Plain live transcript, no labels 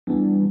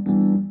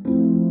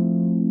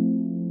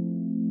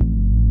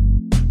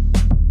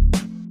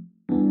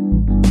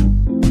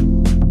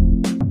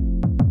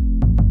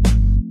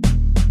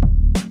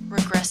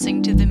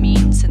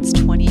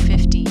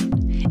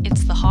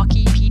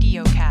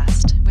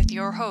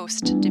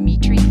host,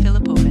 Dmitry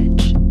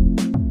Filipovich.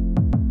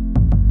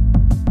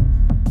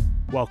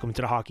 Welcome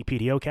to the Hockey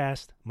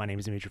PDO-cast. My name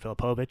is Dmitry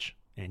Filipovich,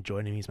 and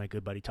joining me is my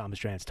good buddy Thomas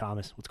Drance.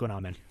 Thomas, what's going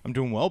on, man? I'm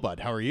doing well, bud.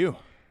 How are you?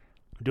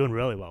 I'm doing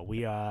really well.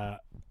 We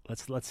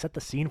let's set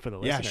the scene for the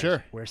listeners. Yeah,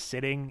 sure. We're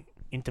sitting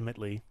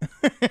intimately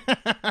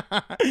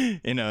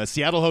in a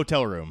Seattle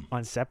hotel room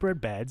on separate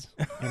beds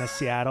in a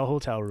Seattle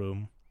hotel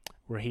room.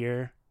 We're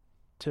here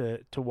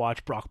to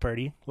watch Brock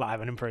Purdy live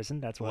and in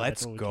person. That's what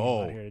we came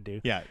out here to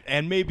do. Yeah,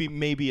 and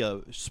maybe a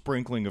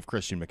sprinkling of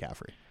Christian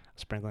McCaffrey.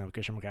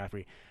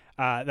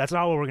 That's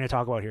not what we're going to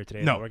talk about here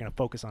today. No. We're going to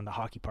focus on the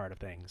hockey part of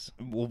things.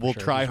 We'll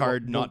try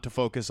hard not to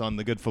focus on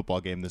the good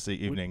football game this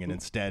evening and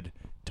instead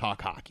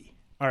talk hockey.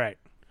 All right.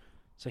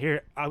 So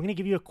here, I'm going to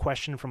give you a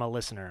question from a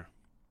listener.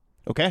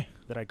 Okay.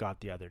 That I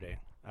got the other day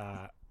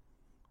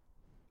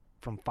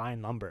from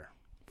Fine Lumber.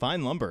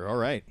 Fine Lumber, all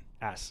right.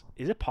 Asks,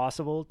 is it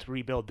possible to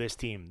rebuild this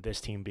team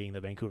being the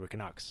Vancouver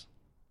Canucks,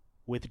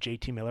 with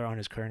JT Miller on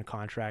his current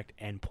contract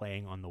and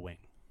playing on the wing?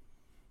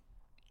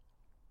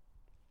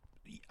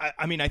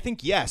 I mean, I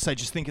think yes. I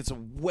just think it's a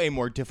way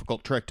more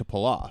difficult trick to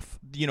pull off.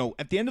 You know,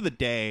 at the end of the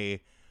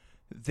day,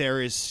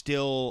 there is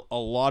still a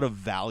lot of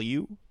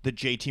value that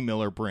JT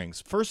Miller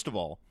brings. First of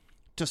all,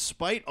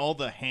 despite all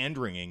the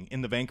hand-wringing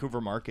in the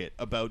Vancouver market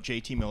about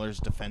JT Miller's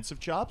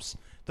defensive chops,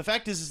 the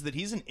fact is that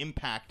he's an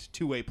impact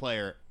two-way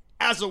player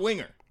as a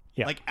winger.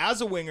 Yeah. Like,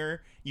 as a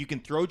winger, you can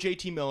throw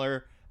JT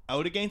Miller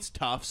out against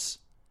toughs,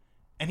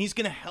 and he's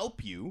going to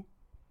help you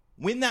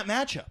win that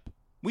matchup.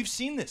 We've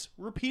seen this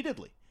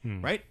repeatedly,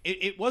 right?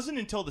 It wasn't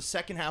until the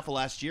second half of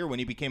last year when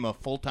he became a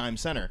full-time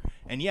center.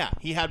 And, yeah,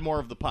 he had more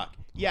of the puck.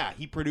 Yeah,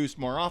 he produced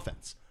more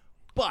offense.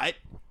 But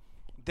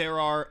there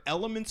are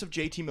elements of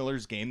JT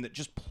Miller's game that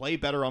just play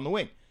better on the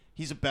wing.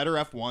 He's a better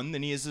F1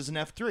 than he is as an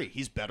F3.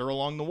 He's better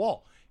along the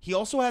wall. He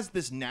also has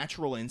this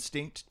natural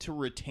instinct to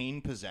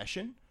retain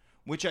possession,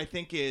 which I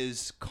think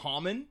is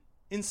common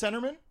in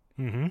centermen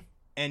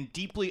and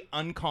deeply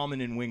uncommon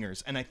in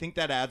wingers. And I think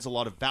that adds a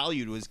lot of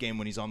value to his game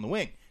when he's on the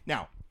wing.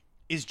 Now,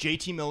 is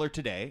JT Miller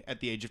today, at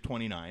the age of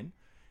 29,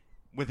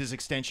 with his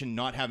extension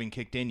not having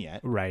kicked in yet,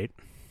 right,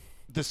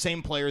 the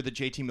same player that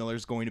JT Miller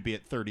is going to be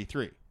at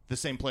 33? The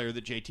same player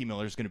that JT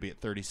Miller is going to be at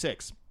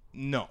 36?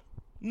 No.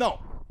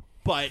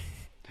 But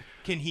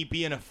can he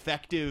be an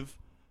effective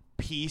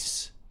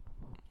piece?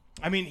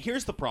 I mean,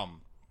 here's the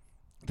problem.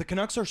 The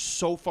Canucks are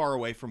so far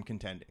away from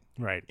contending,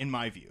 right, in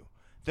my view,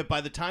 that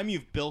by the time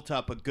you've built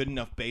up a good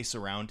enough base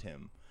around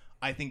him,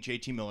 I think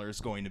JT Miller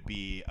is going to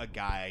be a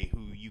guy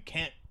who you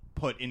can't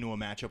put into a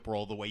matchup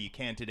role the way you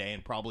can today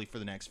and probably for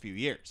the next few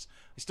years.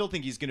 I still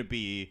think he's going to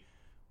be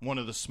one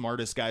of the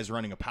smartest guys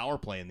running a power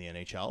play in the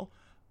NHL.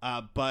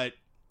 But,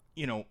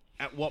 you know,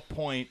 at what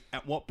point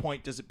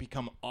does it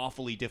become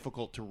awfully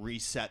difficult to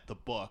reset the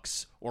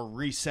books or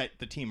reset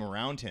the team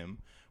around him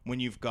when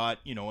you've got,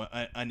 you know,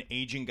 an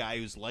aging guy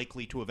who's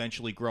likely to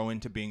eventually grow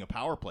into being a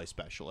power play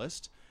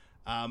specialist?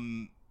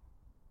 You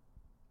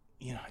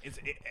know, it's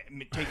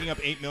taking up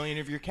 $8 million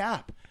of your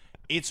cap.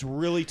 It's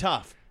really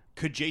tough.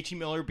 Could JT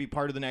Miller be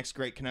part of the next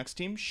great Canucks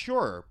team?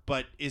 Sure,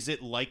 but is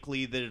it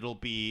likely that it'll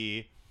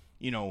be,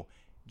 you know,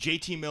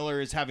 JT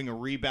Miller is having a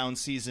rebound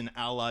season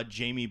a la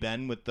Jamie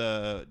Benn with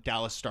the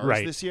Dallas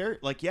Stars this year?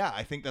 Like, yeah,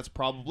 I think that's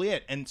probably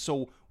it. And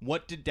so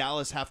what did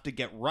Dallas have to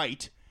get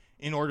right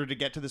in order to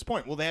get to this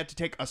point? Well, they had to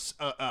take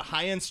a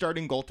high-end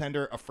starting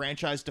goaltender, a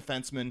franchise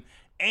defenseman,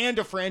 and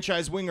a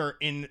franchise winger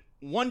in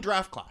one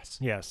draft class.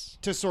 Yes.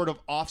 To sort of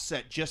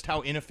offset just how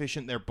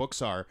inefficient their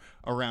books are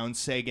around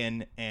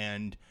Sagan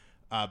and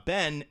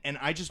Ben. And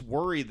I just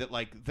worry that,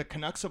 like, the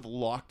Canucks have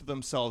locked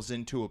themselves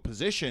into a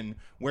position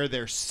where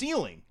their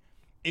ceiling,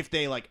 if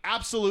they, like,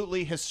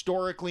 absolutely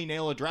historically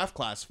nail a draft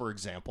class, for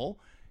example,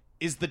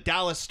 is the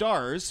Dallas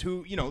Stars,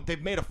 who, you know,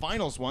 they've made a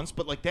finals once,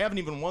 but, like, they haven't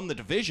even won the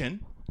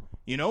division.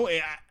 You know,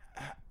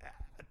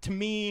 to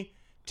me,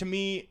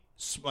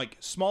 like,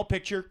 small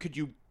picture, could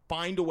you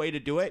find a way to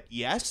do it?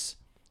 Yes.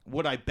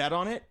 Would I bet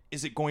on it?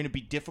 Is it going to be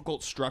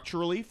difficult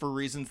structurally for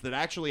reasons that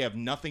actually have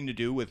nothing to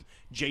do with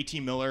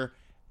JT Miller,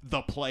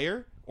 the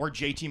player, or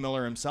JT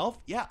Miller himself?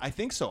 Yeah, I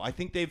think so. I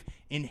think they've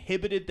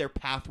inhibited their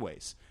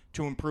pathways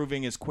to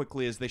improving as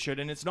quickly as they should.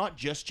 And it's not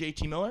just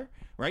JT Miller,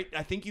 right?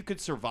 I think you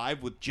could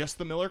survive with just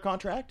the Miller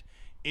contract.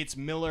 It's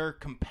Miller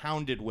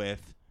compounded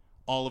with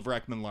Oliver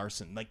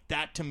Ekman-Larsson. Like,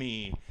 that, to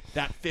me,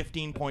 that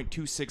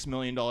 $15.26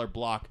 million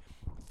block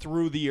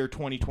through the year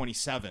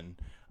 2027,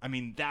 I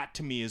mean, that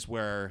to me is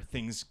where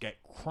things get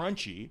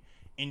crunchy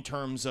in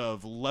terms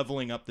of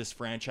leveling up this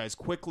franchise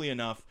quickly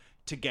enough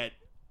to get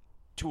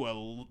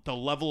to the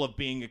level of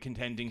being a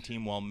contending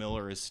team while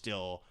Miller is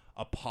still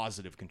a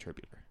positive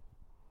contributor.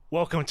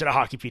 Welcome to the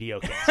Hockey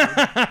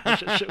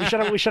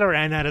PDO-cast. we should have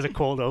ran that as a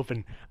cold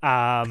open.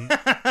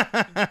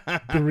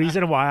 The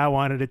reason why I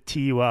wanted to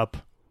tee you up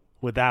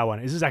with that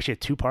one, this is actually a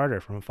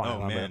two-parter from Final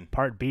Number. Man.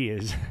 Part B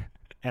is,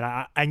 and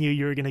I knew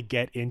you were going to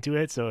get into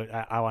it, so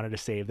I wanted to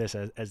save this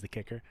as the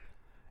kicker.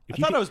 I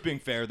thought I was being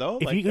fair, though.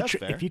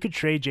 If you could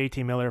trade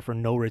JT Miller for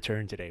no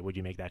return today, would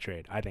you make that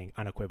trade? I think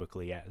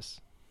unequivocally yes.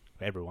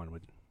 Everyone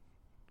would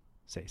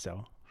say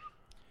so.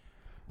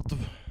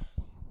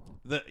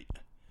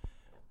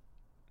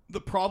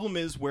 The problem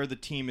is where the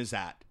team is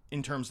at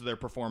in terms of their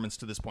performance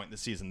to this point in the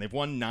season. They've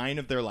won 9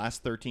 of their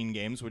last 13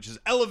 games, which has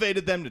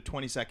elevated them to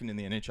 22nd in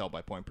the NHL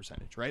by point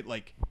percentage, right?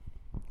 Like,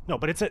 no,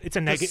 but it's a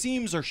the negative.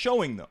 seams are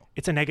showing though.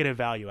 It's a negative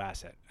value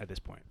asset at this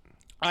point.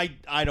 I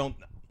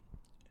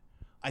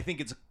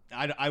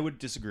would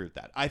disagree with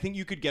that. I think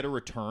you could get a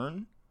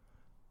return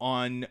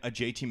on a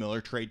JT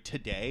Miller trade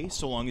today,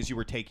 so long as you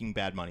were taking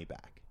bad money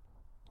back.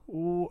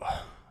 Ooh,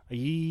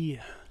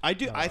 I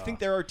do. I think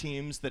there are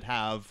teams that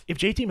have. If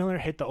JT Miller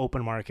hit the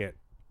open market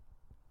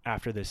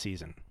after this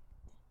season,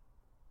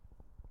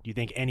 do you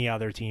think any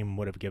other team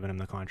would have given him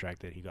the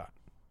contract that he got?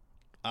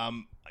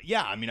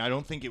 Yeah. I mean, I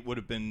don't think it would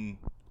have been.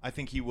 I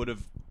think he would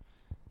have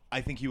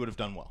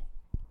done well.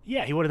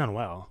 Yeah, he would have done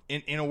well.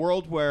 In a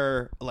world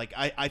where, like,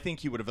 I think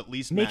he would have at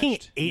least making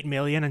matched. $8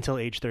 million until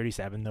age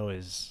 37 though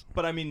is.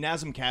 But I mean,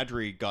 Nazem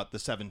Kadri got the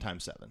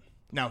 7x7.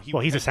 Now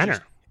he's a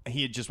center.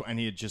 He had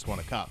just won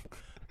a cup.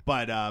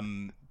 But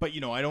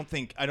I don't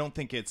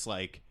think it's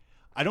like,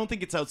 I don't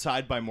think it's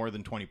outside by more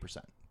than 20%.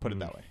 Put it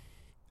that way.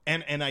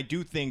 And I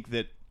do think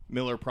that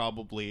Miller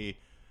probably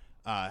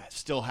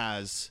still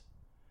has,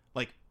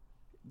 like,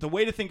 the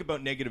way to think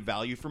about negative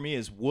value for me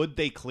is, would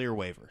they clear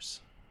waivers?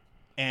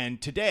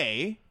 And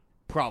today,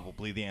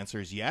 probably the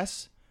answer is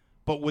yes.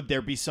 But would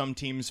there be some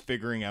teams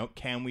figuring out,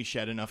 can we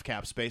shed enough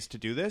cap space to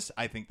do this?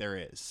 I think there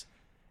is.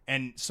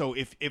 And so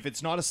if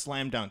it's not a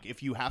slam dunk,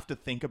 if you have to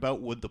think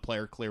about would the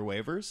player clear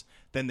waivers,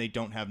 then they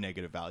don't have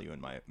negative value in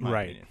my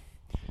opinion.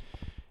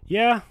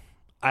 Yeah.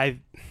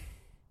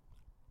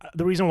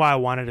 The reason why I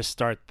wanted to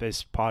start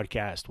this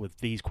podcast with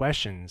these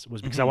questions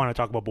was because I want to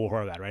talk about Bo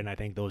Horvat, right? And I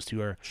think those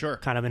two are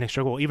kind of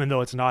inextricable, even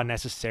though it's not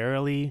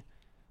necessarily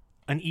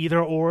an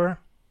either or.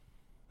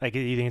 Like,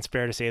 you think it's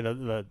fair to say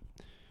the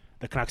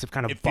Canucks have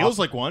kind of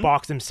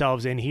boxed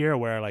themselves in here,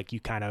 where, like, you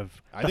kind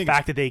of the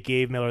fact that they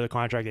gave Miller the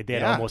contract they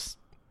did almost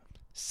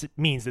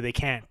means that they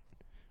can't.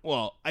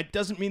 Well, it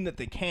doesn't mean that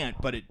they can't,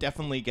 but it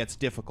definitely gets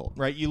difficult,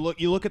 right? You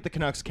look at the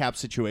Canucks cap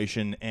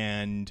situation,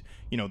 and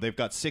they've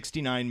got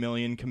 $69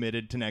 million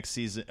committed to next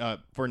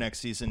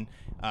season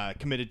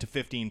committed to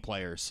 15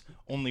 players.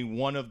 Only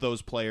one of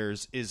those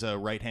players is a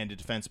right-handed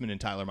defenseman in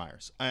Tyler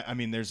Myers. I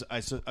mean, there's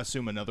I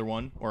presume another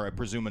one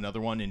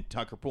in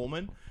Tucker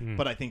Pullman,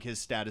 but I think his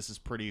status is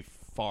pretty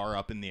far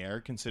up in the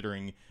air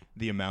considering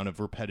the amount of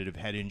repetitive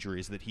head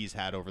injuries that he's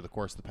had over the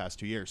course of the past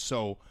 2 years.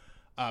 So,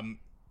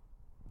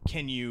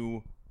 can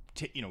you?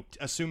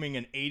 Assuming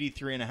an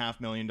 $83.5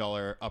 million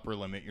upper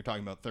limit, you're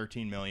talking about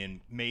 $13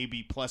 million,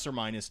 maybe plus or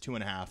minus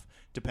 2.5,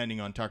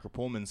 depending on Tucker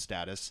Pullman's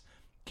status.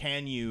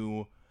 Can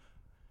you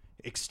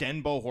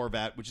extend Bo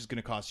Horvat, which is going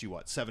to cost you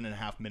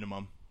 $7.5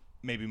 minimum,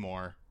 maybe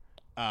more,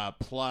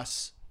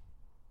 plus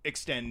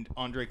extend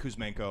Andrei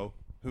Kuzmenko,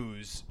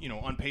 who's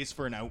on pace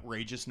for an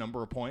outrageous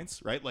number of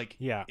points, right? Like,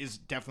 is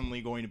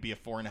definitely going to be a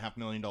 $4.5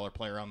 million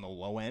player on the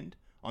low end.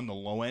 On the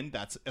low end,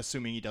 that's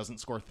assuming he doesn't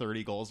score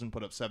 30 goals and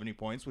put up 70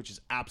 points, which is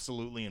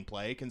absolutely in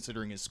play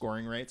considering his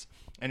scoring rates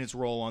and his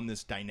role on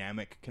this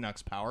dynamic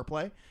Canucks power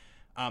play.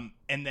 And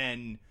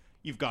then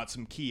you've got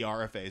some key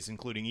RFAs,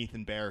 including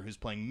Ethan Bear, who's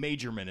playing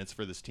major minutes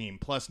for this team,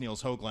 plus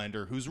Niels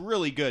Höglander, who's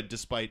really good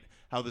despite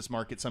how this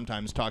market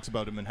sometimes talks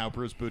about him and how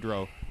Bruce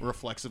Boudreau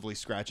reflexively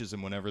scratches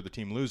him whenever the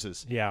team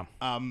loses. Yeah.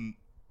 Can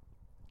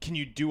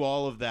you do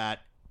all of that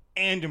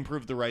and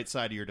improve the right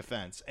side of your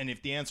defense? And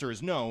if the answer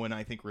is no, and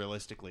I think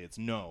realistically it's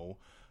no,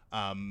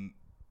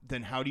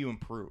 then how do you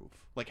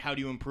improve? Like, how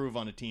do you improve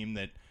on a team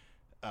that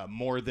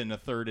more than a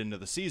third into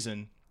the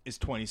season is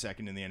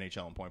 22nd in the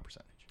NHL in point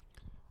percentage?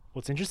 Well,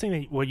 it's interesting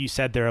that what you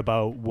said there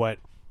about what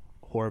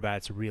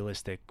Horvat's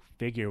realistic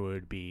figure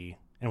would be,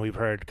 and we've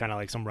heard kind of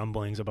like some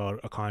rumblings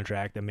about a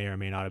contract that may or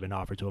may not have been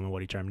offered to him and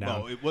what he turned down.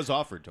 No, it was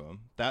offered to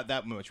him.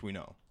 That much we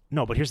know.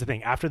 No, but here's the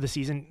thing. After the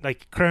season,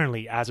 like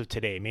currently, as of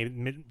today,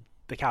 maybe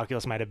the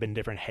calculus might have been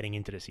different heading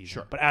into the season.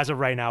 Sure. But as of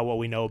right now, what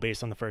we know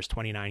based on the first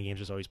 29 games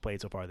he's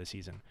played so far this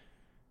season,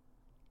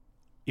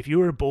 if you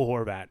were Bo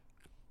Horvat,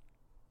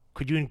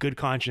 could you in good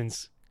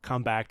conscience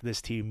come back to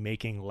this team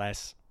making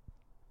less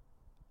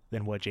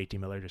than what JT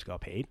Miller just got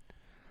paid?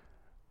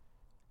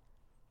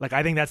 Like,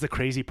 I think that's the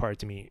crazy part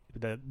to me,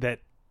 that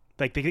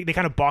like they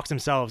kind of box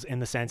themselves in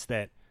the sense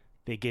that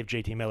they give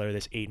JT Miller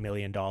this $8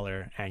 million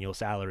annual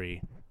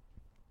salary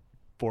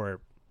for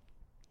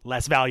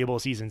less valuable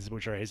seasons,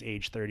 which are his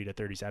age 30 to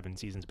 37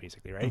 seasons,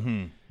 basically, right?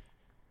 Mm-hmm.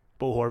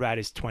 Bo Horvat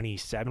is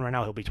 27 right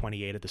now. He'll be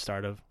 28 at the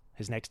start of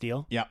his next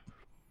deal. Yeah.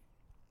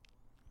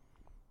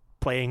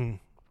 Playing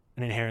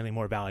an inherently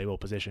more valuable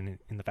position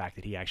in the fact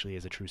that he actually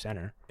is a true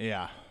center.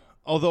 Yeah.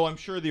 Although I'm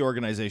sure the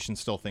organization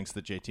still thinks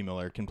that JT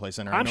Miller can play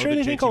center. I'm sure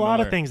they think a lot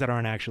of things that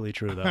aren't actually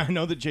true, though. I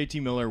know that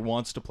JT Miller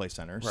wants to play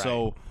center. Right.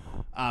 So,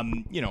 I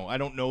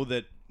don't know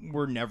that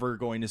we're never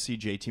going to see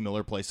JT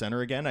Miller play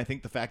center again. I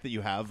think the fact that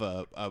you have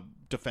a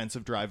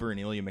defensive driver in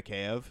Ilya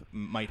Mikheyev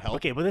might help.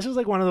 Okay, but this is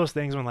like one of those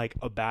things when like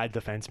a bad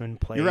defenseman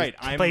plays, you're right,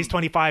 plays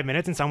 25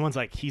 minutes and someone's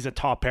like, he's a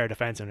top pair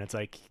defenseman. It's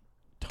like,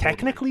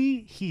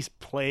 technically, he's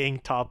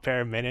playing top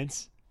pair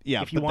minutes.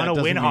 Yeah, if you want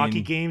to win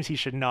hockey games, he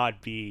should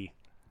not be.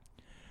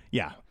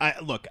 Yeah.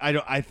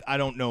 I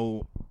don't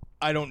know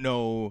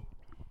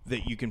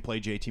that you can play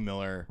JT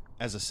Miller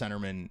as a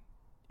centerman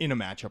in a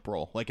matchup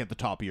role, like at the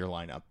top of your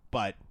lineup,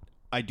 but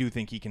I do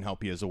think he can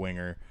help you as a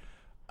winger.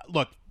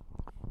 Look,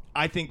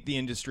 I think the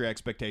industry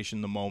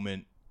expectation the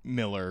moment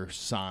Miller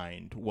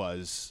signed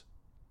was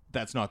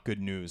that's not good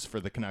news for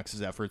the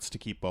Canucks' efforts to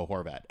keep Bo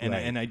Horvat.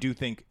 And I do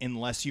think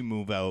unless you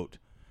move out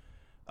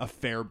a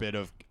fair bit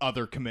of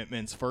other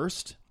commitments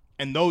first,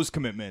 and those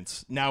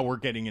commitments, now we're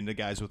getting into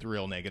guys with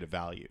real negative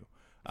value.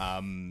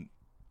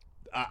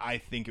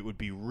 I think it would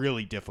be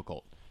really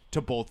difficult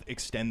to both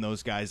extend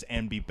those guys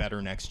and be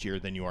better next year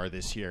than you are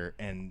this year.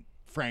 And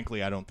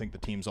frankly, I don't think the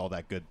team's all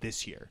that good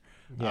this year,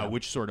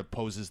 which sort of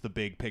poses the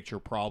big picture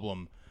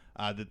problem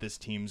that this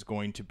team's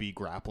going to be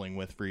grappling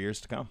with for years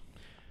to come.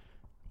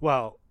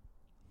 Well,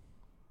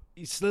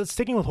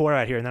 sticking with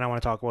Horvat here, and then I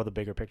want to talk about the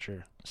bigger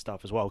picture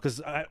stuff as well,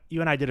 because you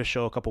and I did a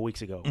show a couple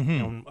weeks ago.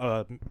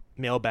 A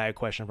mailbag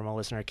question from a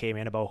listener came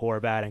in about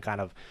Horvat and kind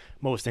of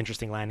most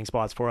interesting landing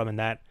spots for him, and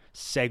that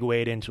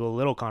segued into a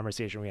little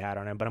conversation we had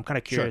on him. But I'm kind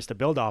of curious to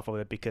build off of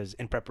it, because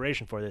in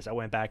preparation for this, I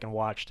went back and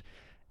watched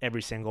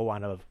every single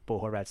one of Bo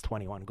Horvat's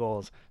 21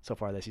 goals so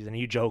far this season.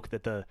 And you joke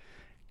that the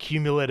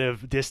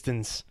cumulative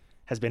distance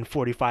has been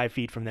 45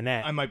 feet from the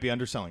net. I might be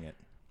underselling it.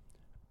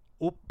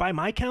 Well, by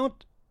my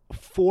count,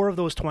 4 of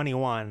those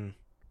 21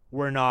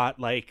 were not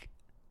like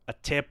a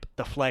tip,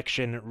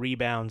 deflection,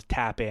 rebound,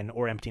 tap in,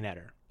 or empty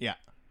netter. Yeah.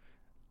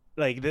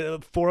 Like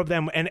the 4 of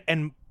them,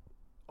 and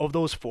of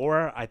those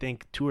 4, I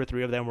think 2 or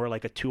 3 of them were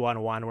like a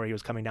 2-on-1 where he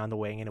was coming down the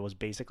wing and it was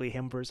basically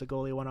him versus a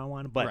goalie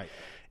 1-on-1. But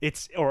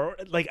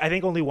I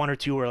think only 1 or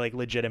 2 were like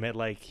legitimate,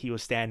 like he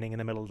was standing in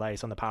the middle of the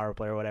ice on the power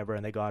play or whatever,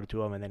 and they got it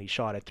to him and then he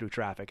shot it through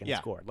traffic and he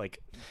scored.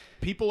 Like,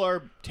 people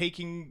are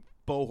taking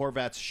Bo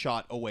Horvat's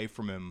shot away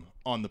from him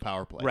on the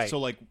power play. Right.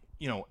 So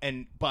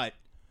but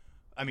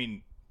I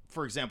mean,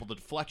 for example, the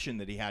deflection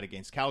that he had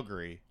against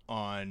Calgary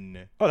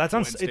on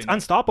it's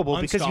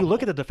unstoppable, because you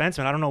look at the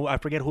defenseman, I don't know, I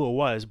forget who it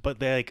was, but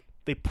they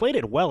played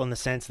it well in the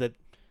sense that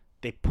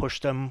they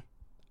pushed him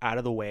out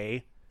of the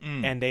way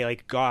and they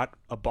like got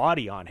a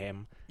body on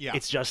him. Yeah.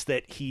 It's just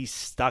that he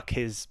stuck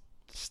his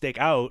stick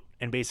out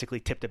and basically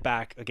tipped it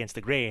back against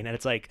the grain, and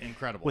it's like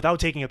incredible. Without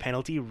taking a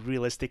penalty,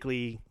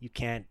 realistically, you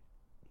can't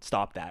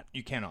stop that.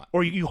 You cannot.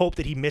 Or you hope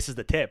that he misses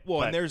the tip.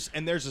 Well, and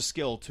there's a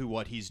skill to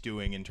what he's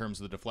doing in terms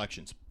of the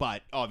deflections,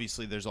 but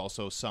obviously there's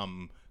also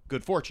some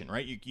good fortune,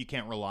 right? You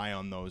can't rely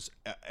on those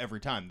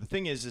every time. The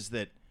thing is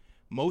that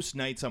most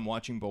nights I'm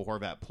watching Bo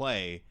Horvat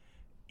play,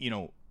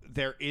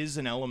 there is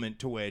an element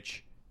to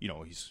which,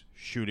 he's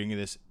shooting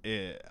this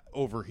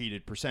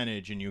overheated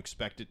percentage and you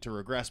expect it to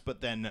regress,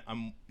 but then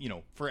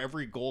for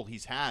every goal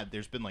he's had,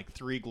 there's been like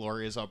 3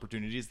 glorious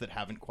opportunities that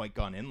haven't quite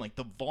gone in. Like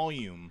the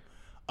volume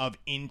of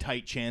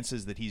in-tight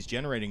chances that he's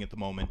generating at the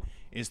moment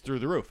is through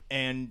the roof.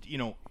 And,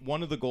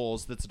 one of the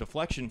goals that's a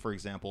deflection, for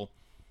example,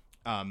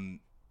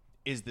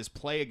 is this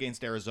play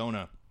against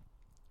Arizona,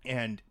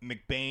 and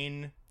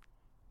McBain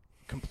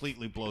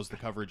completely blows the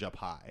coverage up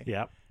high.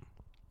 Yeah.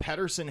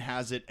 Pettersson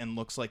has it and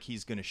looks like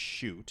he's going to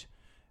shoot.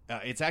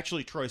 It's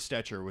actually Troy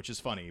Stecher, which is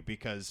funny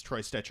because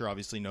Troy Stecher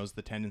obviously knows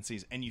the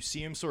tendencies, and you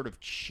see him sort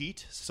of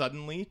cheat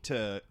suddenly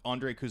to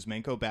Andrei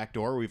Kuzmenko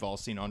backdoor. We've all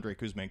seen Andrei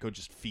Kuzmenko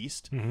just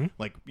feast,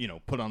 like,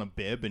 put on a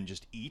bib and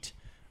just eat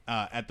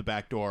at the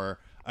back door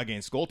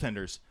against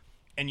goaltenders.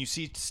 And you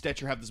see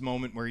Stecher have this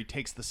moment where he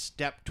takes the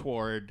step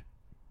toward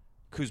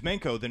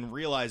Kuzmenko, then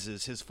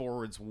realizes his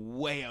forward's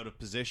way out of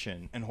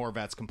position and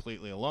Horvat's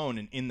completely alone.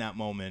 And in that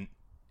moment,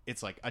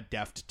 it's like a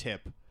deft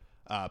tip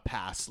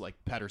pass, like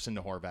Pettersson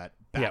to Horvat,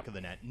 back of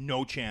the net.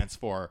 No chance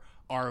for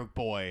our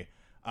boy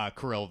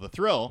Kirill the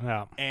Thrill.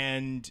 Yeah.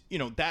 And,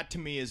 that to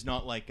me is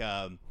not like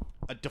a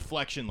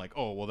deflection, like,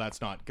 oh, well, that's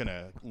not going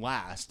to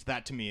last.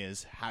 That to me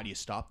is, how do you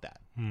stop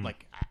that?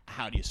 Like,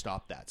 how do you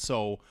stop that?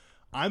 So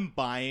I'm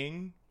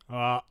buying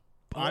the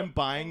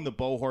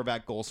Bo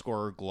Horvat goal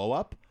scorer glow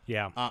up.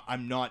 Yeah.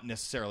 I'm not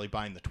necessarily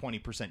buying the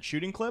 20%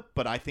 shooting clip,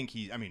 but I think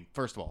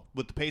first of all,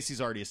 with the pace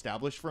he's already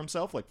established for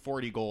himself, like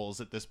 40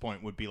 goals at this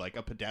point would be like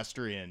a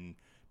pedestrian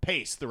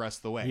pace the rest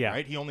of the way,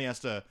 right? He only has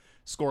to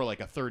score like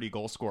a 30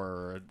 goal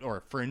scorer or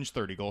a fringe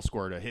 30 goal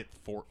scorer to hit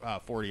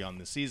 40 on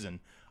the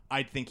season.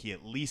 I think he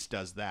at least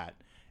does that.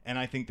 And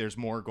I think there's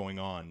more going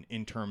on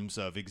in terms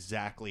of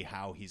exactly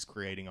how he's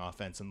creating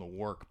offense and the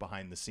work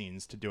behind the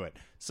scenes to do it.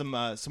 Some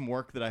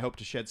work that I hope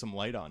to shed some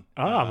light on.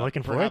 Oh, I'm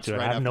looking forward to it.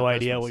 I have no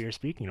idea what you're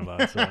speaking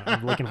about, so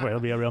I'm looking for it. It'll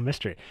be a real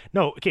mystery.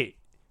 No, okay.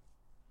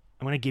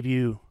 I'm going to give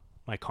you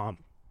my comp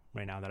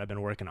right now that I've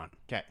been working on.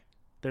 Okay.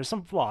 There's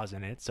some flaws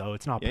in it, so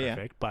it's not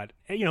perfect. But,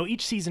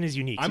 each season is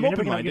unique. So I'm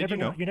open-minded,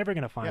 You're never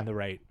going to find the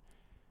right...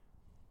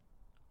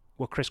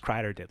 what Chris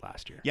Kreider did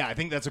last year. Yeah, I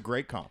think that's a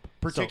great comp,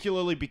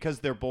 particularly because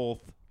they're both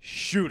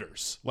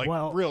shooters, like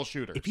real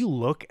shooters. Even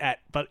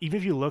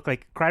if you look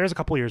like Kreider's a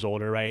couple years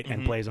older, right,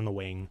 and plays on the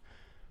wing.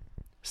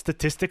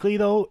 Statistically,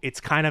 though, it's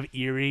kind of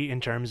eerie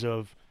in terms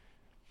of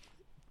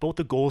both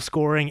the goal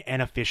scoring and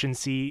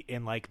efficiency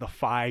in like the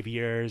 5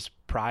 years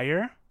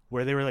prior,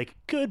 where they were like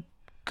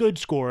good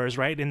scorers,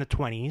 right, in the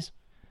 20s,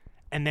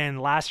 And then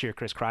last year,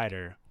 Chris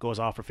Kreider goes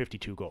off for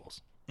 52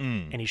 goals,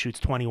 and he shoots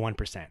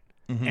 21%.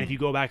 And if you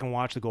go back and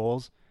watch the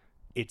goals,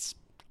 it's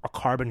a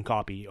carbon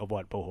copy of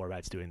what Bo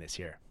Horvat's doing this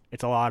year.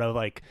 It's a lot of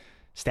like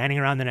standing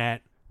around the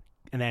net,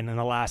 and then in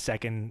the last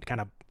second,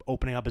 kind of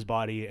opening up his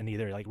body and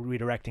either like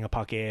redirecting a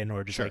puck in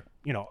or just like,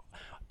 you know,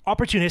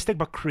 opportunistic,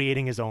 but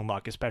creating his own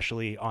luck,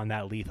 especially on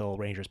that lethal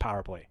Rangers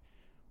power play.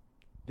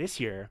 This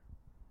year,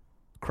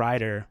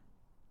 Kreider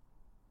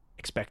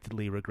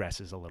expectedly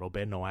regresses a little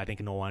bit. No, I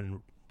think no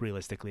one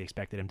realistically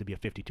expected him to be a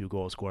 52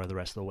 goal scorer the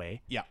rest of the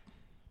way. Yeah.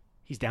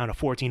 He's down to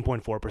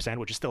 14.4%,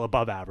 which is still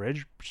above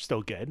average, which is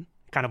still good.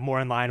 Kind of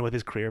more in line with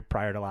his career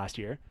prior to last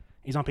year.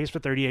 He's on pace for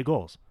 38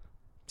 goals.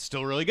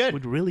 Still really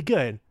good. Really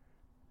good.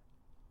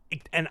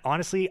 And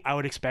honestly, I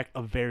would expect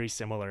a very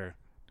similar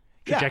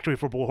trajectory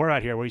for Bo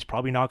Horvat here, where he's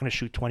probably not going to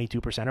shoot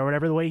 22% or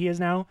whatever the way he is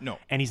now. No.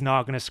 And he's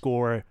not going to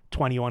score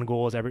 21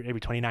 goals every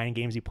 29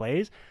 games he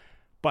plays.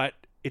 But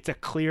it's a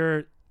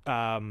clear,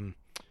 I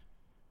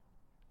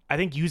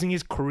think using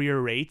his career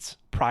rates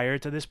prior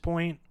to this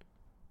point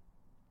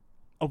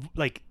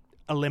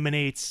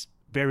eliminates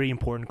very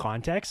important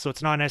context. So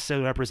it's not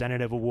necessarily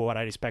representative of what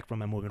I'd expect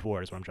from him moving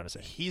forward, is what I'm trying to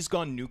say. He's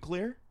gone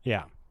nuclear.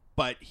 Yeah.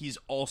 But he's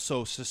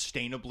also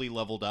sustainably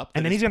leveled up.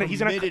 And then he's gonna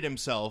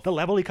himself. The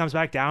level he comes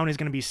back down is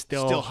gonna be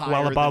still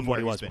well above what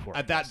he was before.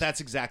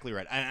 That's exactly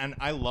right. And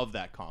I love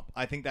that comp.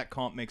 I think that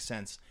comp makes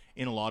sense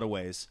in a lot of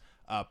ways,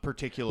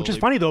 particularly. Which is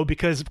funny though,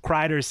 because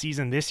Kreider's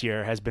season this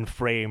year has been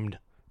framed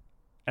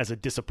as a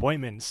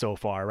disappointment so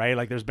far, right?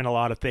 Like there's been a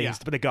lot of things,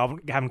 but they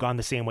haven't gone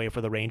the same way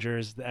for the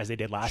Rangers as they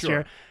did last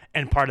year.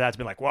 And part of that's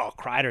been like, well,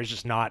 Kreider's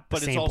just not the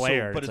same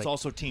player. But it's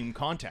also team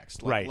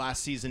context. Like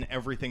last season,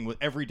 every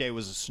day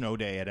was a snow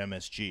day at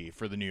MSG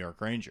for the New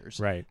York Rangers.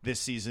 Right. This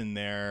season,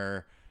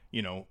 they're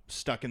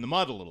stuck in the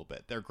mud a little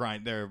bit.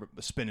 They're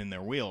spinning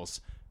their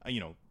wheels.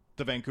 The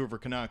Vancouver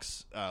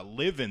Canucks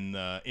live in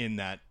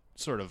that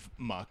sort of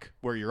muck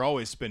where you're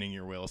always spinning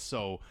your wheels.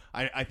 So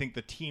I think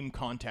the team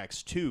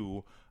context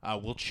too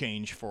will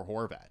change for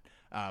Horvat.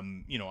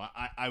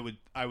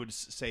 I would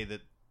say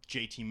that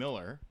JT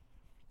Miller,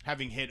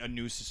 having hit a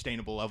new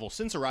sustainable level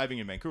since arriving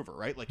in Vancouver,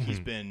 right? Like he's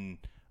been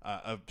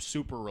a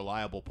super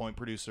reliable point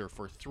producer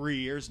for 3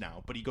 years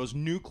now, but he goes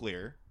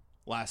nuclear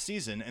last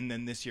season, and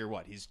then this year,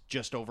 he's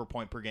just over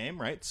point per game,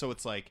 right? So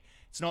it's like,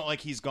 it's not like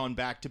he's gone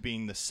back to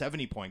being the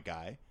 70-point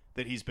guy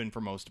that he's been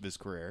for most of his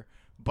career,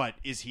 but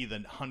is he the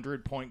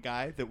 100-point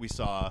guy that we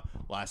saw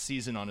last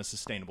season on a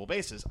sustainable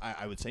basis?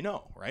 I would say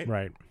no, right?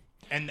 Right.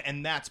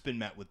 And that's been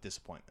met with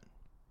disappointment.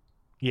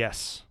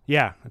 Yes.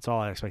 Yeah, it's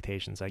all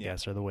expectations, I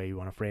guess, or the way you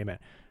want to frame it.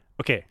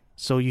 Okay,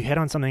 so you hit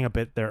on something a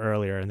bit there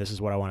earlier, and this is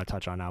what I want to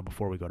touch on now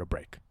before we go to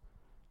break.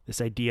 This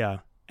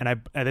idea,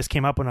 and this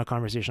came up in a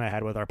conversation I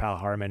had with our pal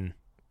Harmon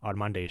on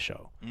Monday's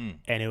show,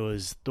 and it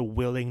was the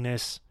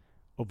willingness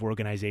of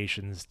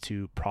organizations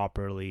to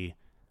properly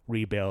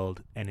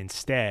rebuild and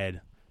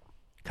instead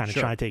kind of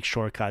trying to take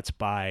shortcuts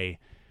by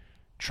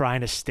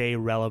trying to stay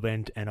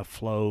relevant and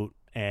afloat,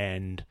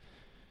 and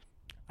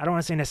I don't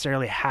want to say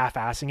necessarily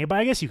half-assing it, but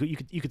I guess you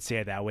could say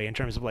it that way in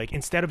terms of like,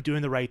 instead of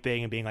doing the right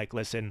thing and being like,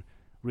 listen,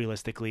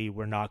 realistically,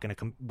 we're not going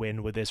to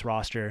win with this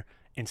roster.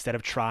 Instead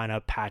of trying to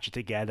patch it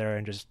together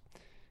and just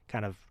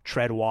kind of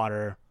tread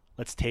water,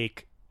 let's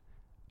take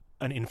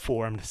an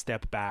informed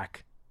step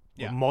back,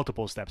 or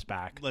multiple steps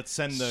back. Let's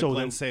send the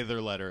Glenn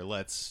Sather letter.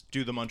 Let's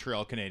do the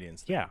Montreal Canadiens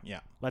thing. Yeah.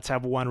 Let's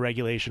have one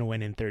regulation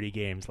win in 30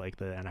 games like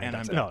the Anaheim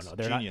Ducks. No,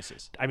 they're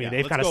geniuses. Not. I mean,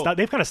 they've kind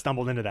of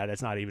stumbled into that.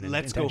 It's not even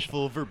Let's go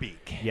full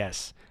Verbeek.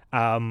 Yes.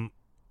 And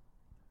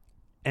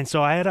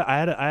so I had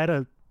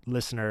a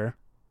listener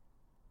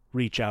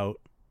reach out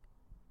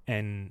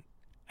and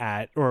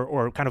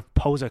or kind of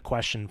pose a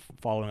question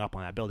following up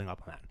on that, building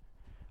up on that,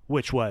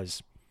 which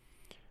was,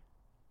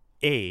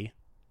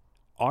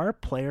 are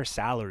player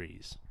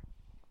salaries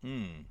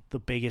the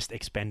biggest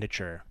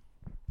expenditure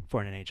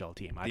for an NHL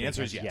team? The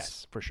answer is yes.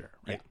 Yes, for sure.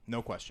 Right? Yeah,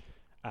 no question.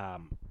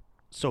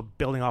 So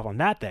building off on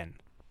that, then,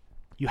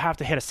 you have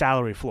to hit a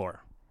salary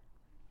floor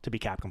to be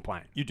cap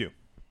compliant. You do.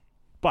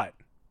 But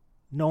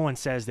no one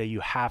says that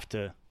you have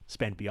to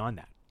spend beyond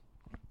that.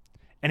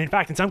 And in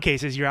fact, in some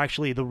cases,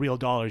 the real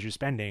dollars you're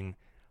spending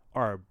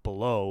are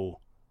below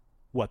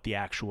what the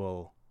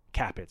actual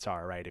cap hits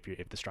are, right? If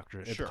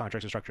the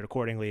contracts are structured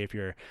accordingly, if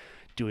you're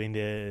doing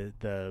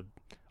the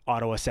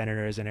Ottawa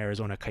Senators and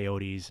Arizona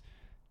Coyotes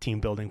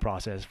team building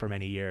process for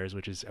many years,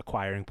 which is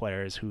acquiring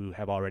players who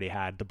have already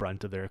had the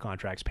brunt of their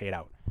contracts paid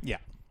out. Yeah.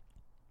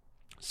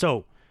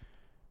 So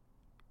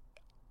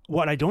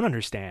what I don't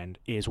understand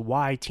is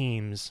why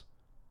teams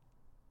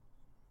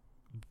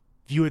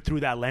view it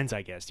through that lens,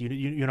 I guess.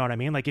 You know what I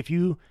mean? Like if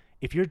you're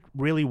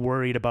really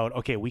worried about,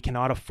 okay, we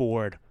cannot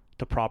afford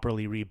to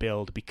properly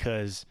rebuild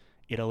because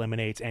it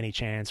eliminates any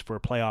chance for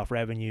playoff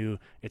revenue,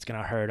 it's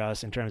going to hurt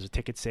us in terms of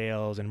ticket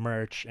sales and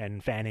merch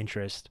and fan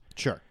interest.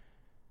 Sure.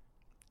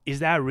 Is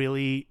that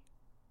really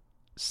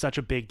such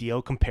a big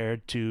deal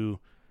compared to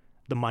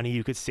the money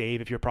you could save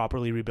if you're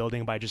properly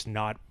rebuilding by just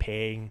not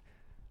paying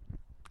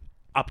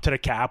up to the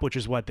cap, which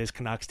is what this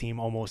Canucks team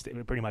almost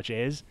pretty much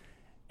is,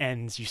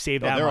 and you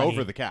save that money. They're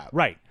over the cap.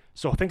 Right.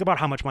 So think about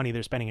how much money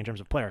they're spending in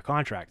terms of player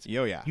contracts.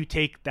 Yeah. You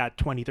take that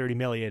 20, 30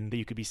 million that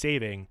you could be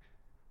saving.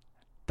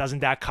 Doesn't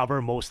that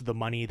cover most of the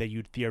money that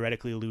you'd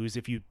theoretically lose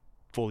if you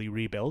fully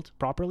rebuild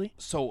properly?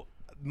 So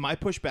my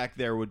pushback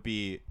there would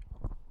be,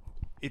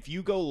 if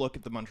you go look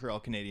at the Montreal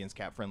Canadiens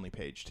cap-friendly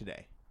page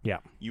today,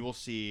 you will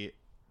see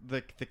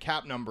the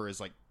cap number is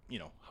like,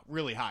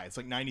 really high. It's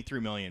like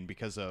 $93 million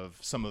because of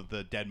some of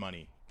the dead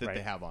money that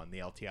they have on the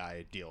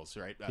LTI deals,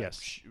 right?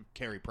 Yes.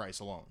 Carey Price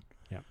alone.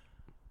 Yeah.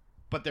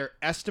 But their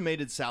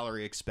estimated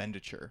salary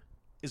expenditure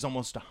is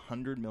almost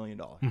 $100 million.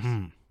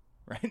 Mm-hmm.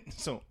 Right?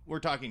 So we're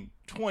talking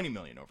 $20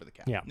 million over the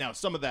cap. Yeah. Now,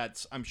 some of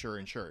that's, I'm sure,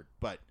 insured,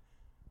 but,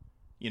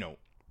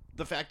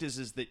 the fact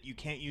is that you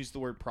can't use the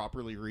word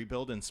properly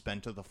rebuild and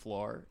spend to the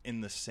floor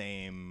in the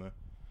same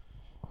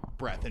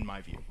breath, in my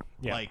view.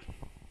 Yeah. Like,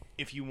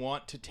 if you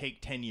want to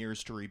take 10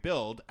 years to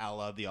rebuild, a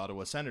la the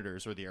Ottawa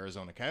Senators or the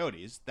Arizona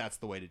Coyotes, that's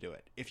the way to do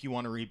it. If you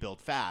want to rebuild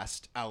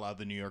fast, a la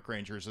the New York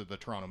Rangers or the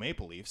Toronto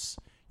Maple Leafs,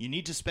 you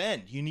need to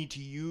spend. You need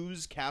to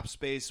use cap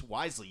space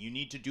wisely. You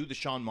need to do the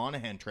Sean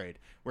Monahan trade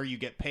where you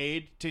get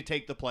paid to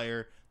take the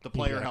player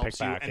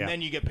helps you, and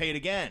then you get paid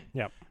again.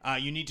 Yep.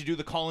 You need to do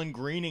the Colin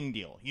Greening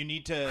deal. You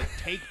need to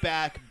take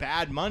back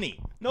bad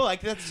money. No,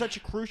 that's such a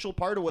crucial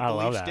part of what the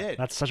Leafs did.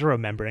 That's such a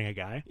remembering a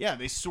guy. Yeah,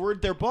 they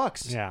sorted their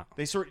books. Yeah.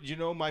 They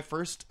my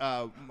first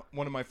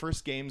one of my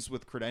first games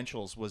with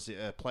credentials was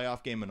a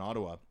playoff game in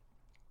Ottawa,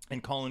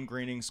 and Colin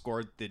Greening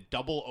scored the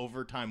double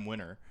overtime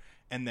winner,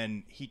 and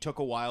then he took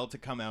a while to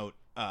come out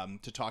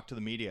to talk to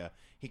the media.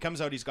 He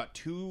comes out, he's got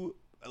two,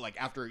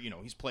 after,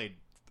 he's played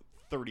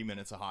 30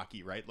 minutes of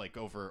hockey, right? Like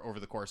over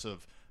the course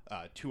of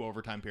 2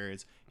 overtime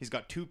periods. He's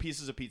got 2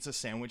 pieces of pizza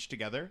sandwiched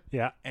together.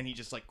 Yeah. And he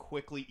just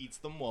quickly eats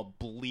them while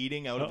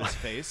bleeding out of his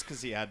face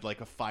because he had a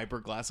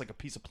fiberglass, a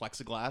piece of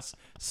plexiglass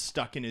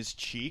stuck in his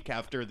cheek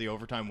after the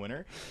overtime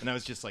winner. And I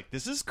was just like,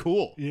 this is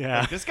cool.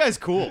 Yeah. This guy's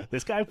cool.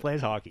 This guy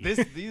plays hockey.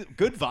 These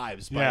good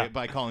vibes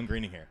by Colin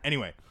Greening here.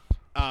 Anyway,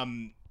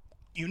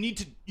 you need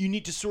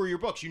to soar your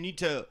books. You need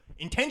to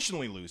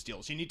intentionally lose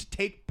deals. You need to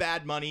take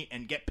bad money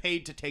and get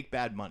paid to take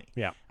bad money.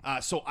 Yeah.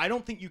 So I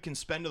don't think you can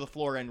spend to the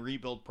floor and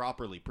rebuild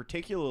properly,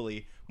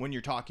 particularly when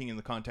you're talking in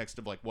the context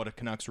of what a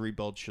Canucks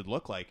rebuild should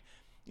look like.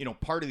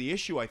 Part of the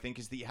issue, I think,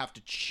 is that you have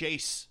to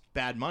chase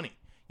bad money.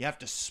 You have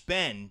to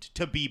spend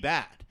to be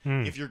bad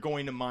if you're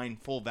going to mine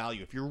full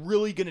value. If you're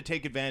really going to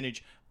take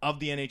advantage of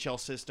the NHL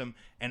system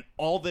and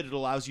all that it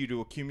allows you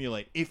to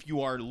accumulate if you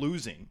are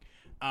losing,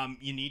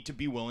 you need to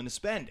be willing to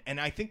spend. And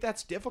I think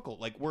that's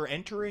difficult. We're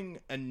entering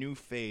a new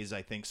phase,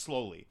 I think,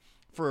 slowly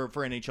for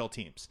NHL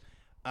teams.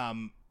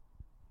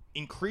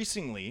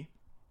 Increasingly,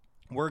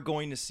 we're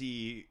going to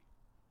see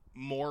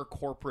more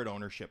corporate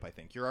ownership, I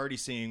think. You're already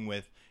seeing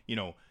with,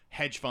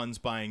 hedge funds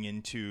buying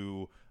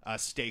into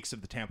stakes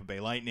of the Tampa Bay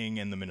Lightning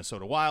and the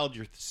Minnesota Wild.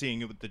 You're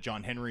seeing it with the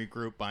John Henry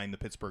Group buying the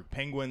Pittsburgh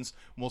Penguins.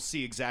 We'll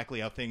see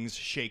exactly how things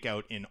shake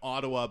out in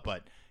Ottawa,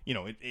 but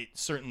it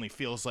certainly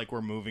feels like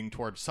we're moving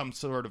towards some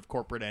sort of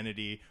corporate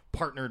entity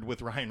partnered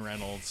with Ryan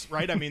Reynolds,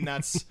 right? I mean,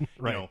 that's,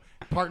 right.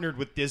 Partnered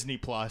with Disney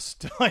Plus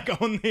to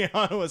own the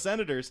Ottawa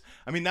Senators.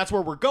 I mean, that's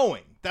where we're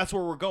going.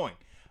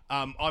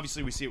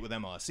 Obviously, we see it with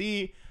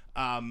MLSE.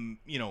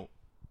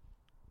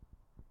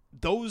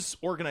 Those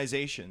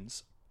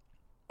organizations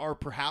are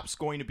perhaps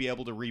going to be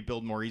able to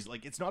rebuild more easily.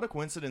 It's not a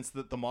coincidence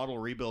that the model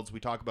rebuilds we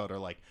talk about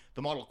are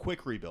the model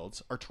quick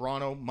rebuilds are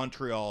Toronto,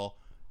 Montreal,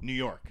 New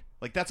York.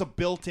 That's a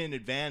built-in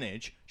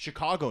advantage.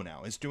 Chicago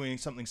now is doing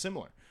something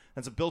similar.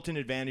 That's a built-in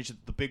advantage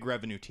that the big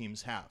revenue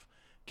teams have.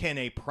 Can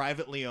a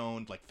privately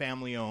owned,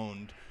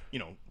 family-owned,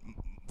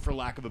 for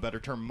lack of a better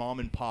term,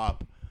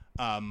 mom-and-pop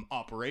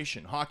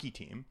operation, hockey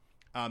team,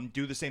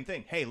 do the same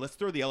thing? Hey, let's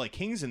throw the LA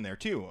Kings in there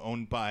too,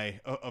 owned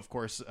by, of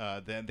course,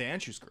 the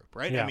Andrews Group,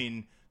 right? Yeah. I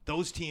mean,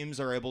 those teams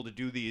are able to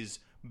do these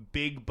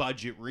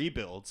big-budget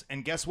rebuilds,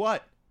 and guess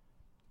what?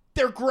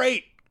 They're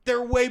great.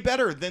 They're way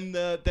better than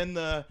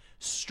the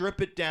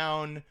strip it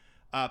down,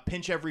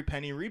 pinch every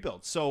penny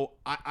rebuild. So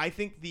I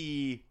think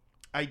the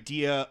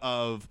idea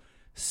of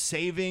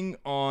saving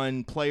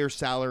on player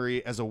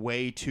salary as a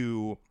way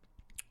to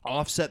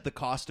offset the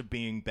cost of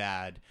being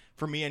bad,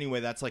 for me anyway,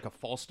 that's a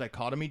false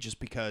dichotomy, just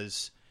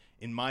because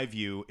in my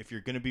view, if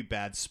you're going to be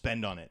bad,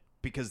 spend on it,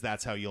 because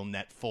that's how you'll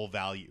net full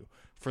value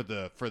for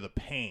the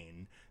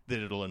pain that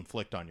it'll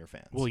inflict on your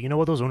fans. Well, you know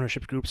what those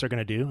ownership groups are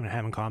going to do and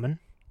have in common?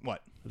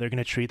 What? They're going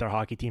to treat their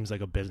hockey teams like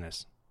a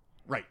business.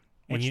 Right.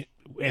 And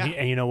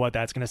you know what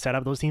that's going to set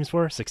up those teams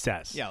for?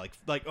 Success. Yeah,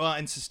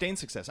 and sustained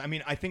success. I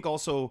mean, I think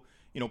also,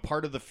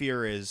 part of the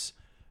fear is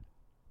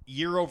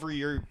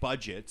year-over-year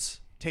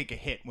budgets take a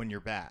hit when you're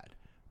bad.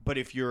 But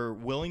if you're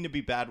willing to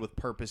be bad with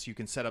purpose, you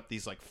can set up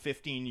these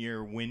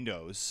 15-year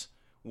windows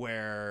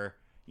where,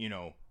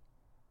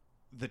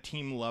 the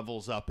team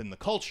levels up in the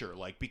culture,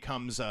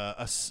 becomes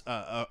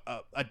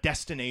a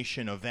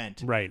destination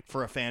event, right,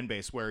 for a fan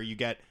base, where you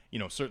get,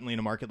 certainly in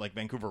a market like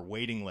Vancouver,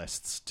 waiting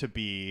lists to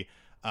be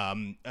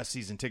a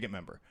season ticket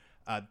member.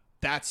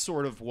 That's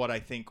sort of what I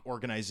think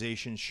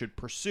organizations should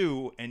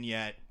pursue. And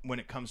yet when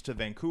it comes to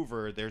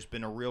Vancouver, there's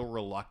been a real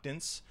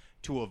reluctance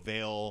to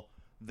avail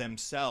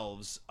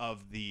themselves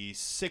of the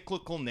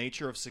cyclical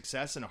nature of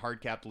success in a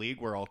hard-capped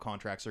league where all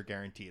contracts are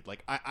guaranteed.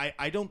 Like,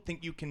 I don't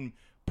think you can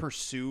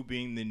pursue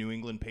being the New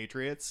England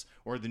Patriots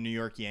or the New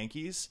York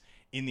Yankees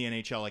in the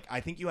NHL. Like,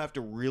 I think you have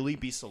to really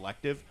be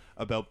selective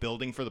about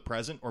building for the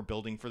present or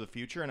building for the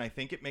future, and I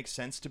think it makes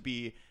sense to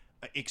be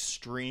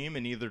extreme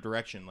in either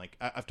direction. Like,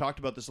 I've talked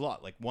about this a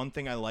lot. Like, one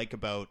thing I like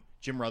about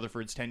Jim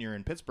Rutherford's tenure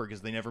in Pittsburgh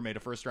is they never made a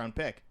first-round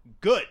pick.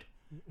 Good.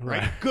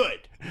 Right?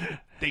 Good.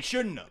 They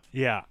shouldn't have.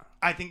 Yeah.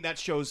 I think that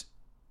shows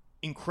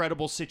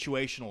incredible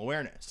situational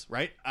awareness,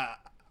 right?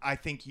 I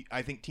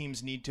think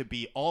teams need to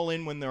be all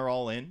in when they're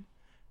all in,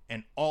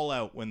 and all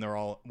out when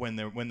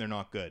they're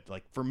not good.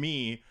 Like, for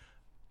me,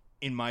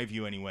 in my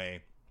view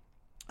anyway,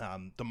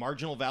 the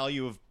marginal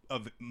value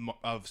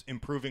of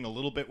improving a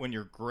little bit when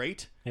you're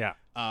great,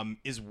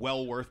 is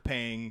well worth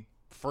paying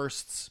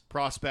firsts,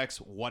 prospects,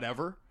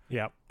 whatever.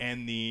 Yeah.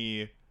 And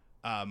the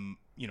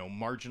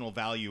marginal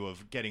value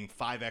of getting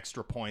 5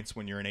 extra points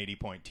when you're an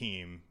 80-point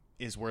team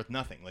is worth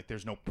nothing. Like,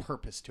 there's no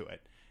purpose to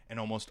it. And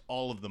almost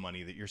all of the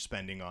money that you're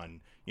spending on,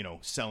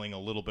 selling a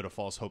little bit of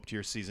false hope to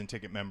your season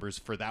ticket members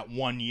for that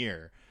 1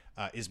 year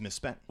is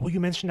misspent. Well, you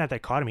mentioned that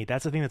dichotomy.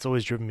 That's the thing that's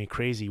always driven me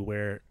crazy,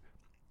 where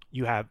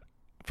you have,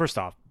 first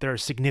off, there are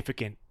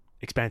significant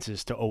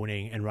expenses to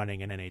owning and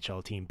running an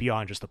NHL team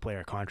beyond just the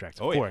player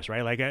contracts, of course,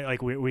 right?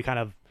 Like we kind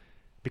of,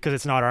 because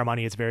it's not our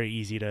money, it's very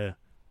easy to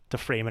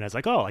frame it as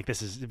like, oh, like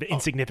this is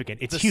insignificant.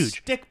 It's huge.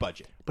 Stick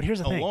budget. But here's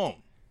the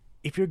thing.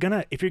 If you're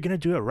gonna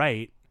do it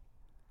right,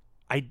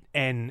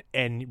 and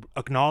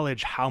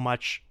acknowledge how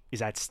much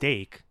is at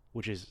stake,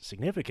 which is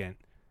significant,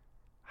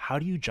 how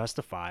do you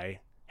justify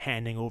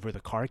handing over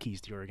the car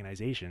keys to your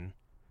organization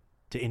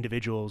to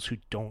individuals who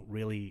don't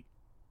really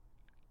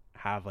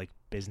have like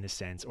business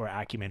sense or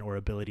acumen or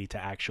ability to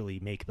actually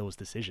make those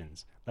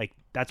decisions? Like,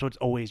 that's what's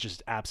always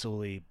just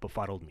absolutely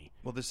befuddled me.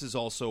 Well, this is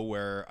also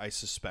where I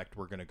suspect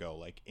we're going to go.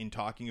 Like, in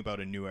talking about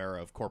a new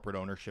era of corporate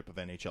ownership of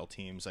NHL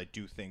teams, I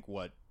do think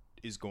what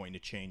is going to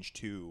change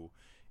too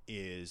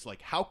is,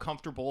 like, how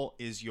comfortable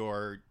is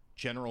your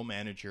general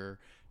manager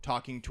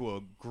talking to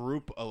a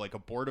group, like a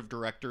board of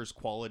directors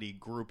quality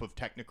group of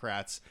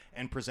technocrats,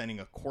 and presenting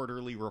a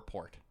quarterly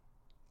report?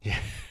 Yeah.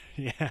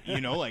 Yeah.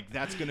 Like,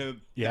 that's going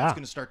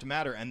to start to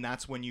matter. And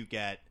that's when you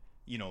get,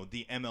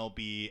 the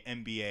MLB,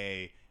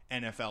 NBA,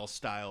 NFL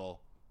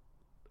style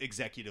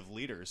executive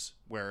leaders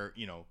where,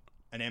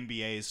 an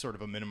MBA is sort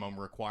of a minimum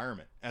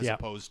requirement as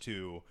opposed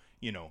to,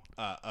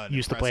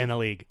 used to play in the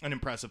league, an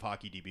impressive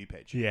hockey DB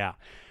page. Yeah.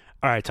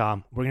 All right,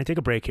 Tom, we're going to take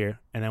a break here.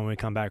 And then when we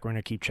come back, we're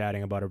going to keep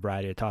chatting about a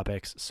variety of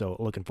topics. So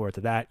looking forward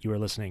to that. You are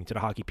listening to the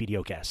Hockey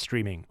PDOcast,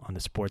 streaming on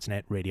the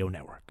Sportsnet Radio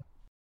Network.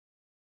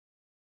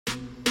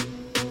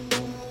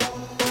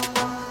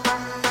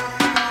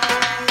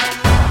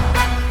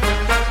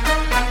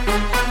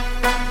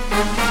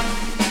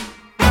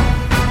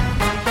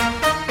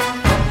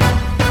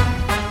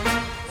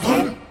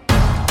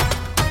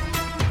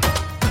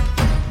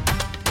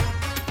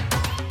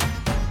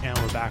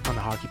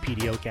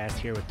 PDOcast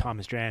here with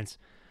Thomas Drance.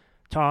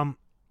 Tom,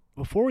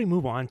 before we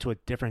move on to a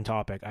different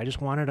topic, I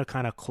just wanted to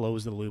kind of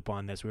close the loop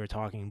on this. We were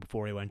talking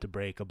before we went to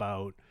break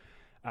about,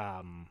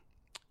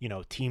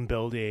 team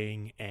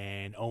building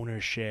and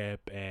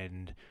ownership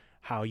and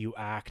how you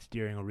act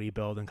during a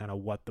rebuild and kind of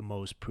what the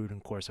most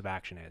prudent course of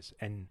action is.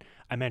 And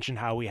I mentioned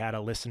how we had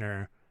a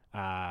listener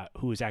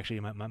who was actually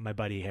my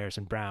buddy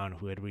Harrison Brown,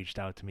 who had reached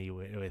out to me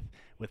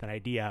with an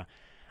idea.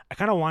 I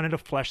kind of wanted to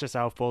flesh this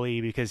out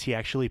fully because he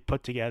actually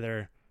put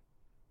together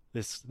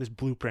this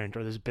blueprint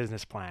or this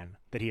business plan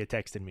that he had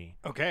texted me.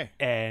 Okay.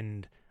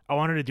 And I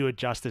wanted to do it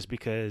justice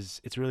because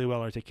it's really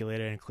well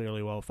articulated and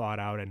clearly well thought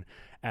out. And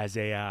as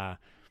a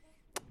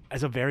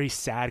very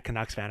sad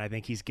Canucks fan, I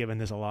think he's given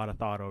this a lot of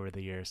thought over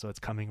the years. So it's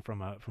coming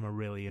from a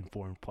really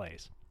informed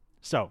place.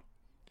 So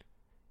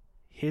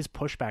his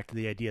pushback to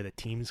the idea that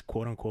teams,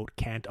 quote unquote,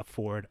 can't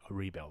afford a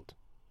rebuild.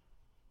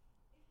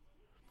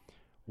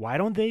 Why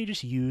don't they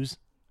just use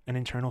an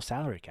internal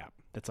salary cap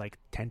that's like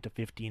 10 to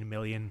 15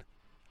 million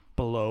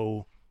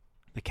below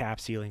the cap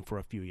ceiling for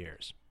a few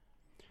years?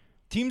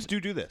 Teams do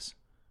this.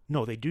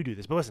 No, they do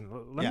this. But listen,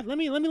 let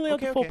me lay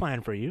out the full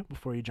plan for you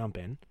before you jump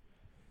in.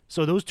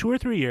 So those 2 or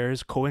 3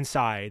 years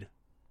coincide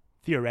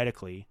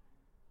theoretically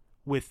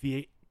with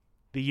the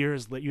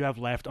years that you have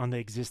left on the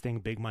existing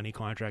big money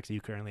contracts that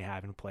you currently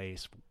have in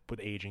place with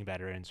aging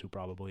veterans who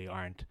probably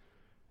aren't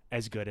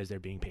as good as they're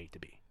being paid to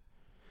be.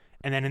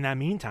 And then in that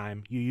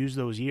meantime, you use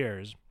those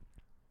years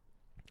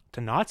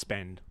to not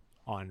spend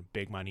on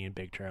big money and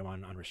big term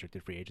on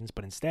unrestricted free agents,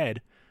 but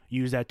instead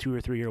use that 2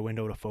 or 3 year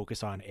window to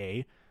focus on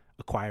A,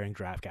 acquiring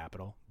draft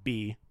capital,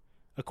 B,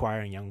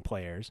 acquiring young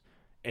players,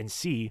 and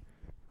C,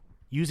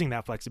 using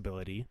that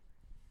flexibility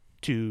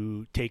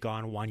to take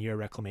on 1 year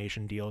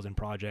reclamation deals and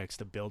projects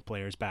to build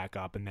players back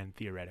up and then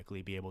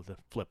theoretically be able to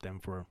flip them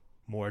for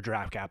more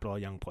draft capital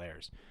young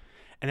players.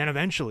 And then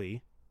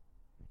eventually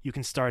you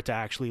can start to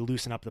actually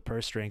loosen up the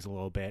purse strings a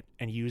little bit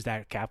and use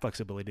that cap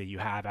flexibility that you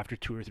have after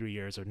 2 or 3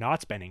 years of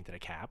not spending to the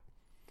cap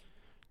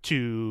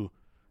to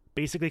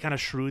basically kind of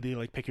shrewdly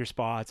like pick your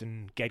spots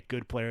and get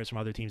good players from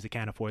other teams that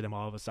can't afford them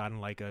all of a sudden,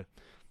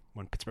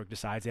 when Pittsburgh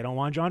decides they don't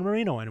want John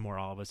Marino anymore,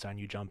 all of a sudden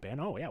you jump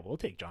in. Oh, yeah, we'll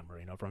take John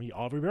Marino from you.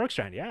 Oliver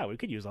Bjorkstrand. Yeah, we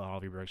could use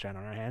Oliver Bjorkstrand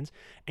on our hands.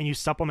 And you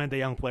supplement the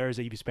young players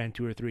that you've spent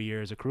 2 or 3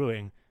 years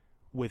accruing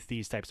with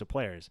these types of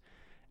players.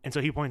 And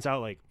so he points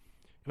out, like,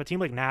 if a team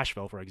like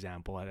Nashville, for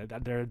example,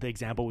 they're the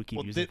example we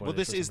keep using.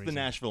 This is the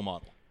Nashville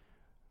model.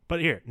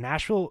 But here,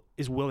 Nashville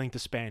is willing to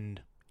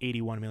spend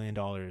 $81 million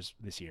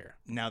this year.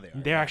 Now they are.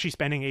 They're actually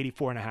spending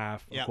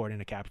 84.5 according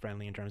to Cap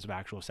Friendly in terms of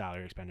actual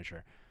salary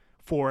expenditure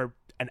for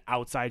an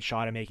outside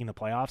shot at making the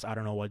playoffs. I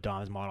don't know what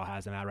Dom's model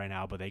has them at right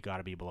now, but they got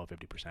to be below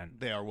 50%.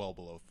 They are well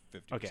below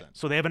 50%. Okay,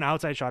 so they have an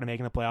outside shot at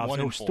making the playoffs.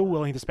 They're still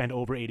willing to spend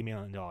over $80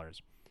 million.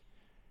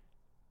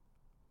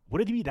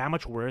 Would it be that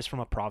much worse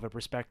from a profit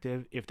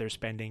perspective if they're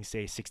spending,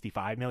 say,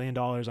 $65 million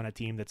on a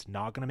team that's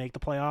not going to make the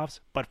playoffs,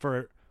 but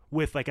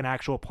with like an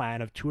actual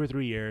plan of 2 or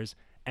 3 years,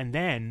 and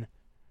then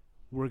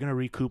we're going to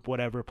recoup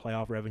whatever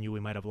playoff revenue we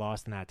might have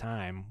lost in that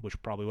time,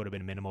 which probably would have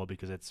been minimal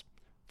because it's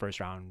first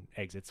round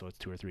exit, so it's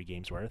 2 or 3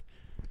 games worth,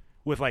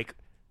 with like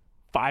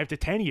 5 to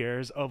 10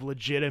 years of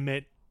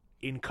legitimate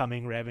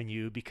incoming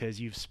revenue because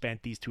you've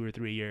spent these 2 or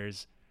 3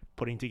 years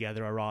putting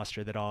together a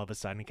roster that all of a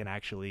sudden can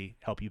actually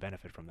help you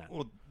benefit from that.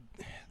 Well,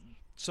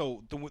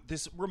 so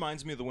this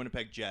reminds me of the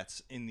Winnipeg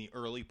Jets in the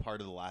early part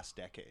of the last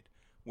decade,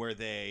 where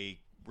they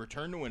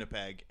returned to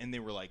Winnipeg and they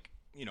were like,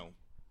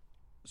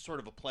 sort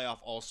of a playoff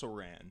also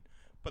ran,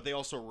 but they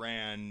also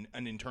ran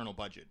an internal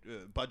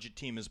budget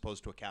team as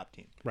opposed to a cap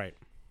team. Right.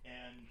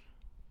 And,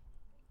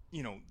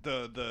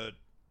 the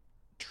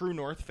true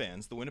North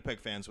fans, the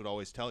Winnipeg fans would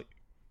always tell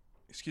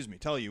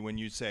you when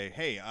you say,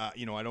 hey, I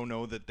don't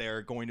know that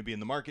they're going to be in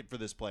the market for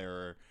this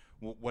player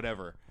or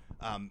whatever.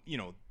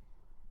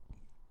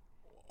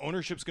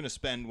 Ownership's going to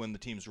spend when the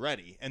team's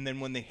ready. And then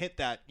when they hit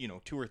that,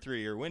 2 or 3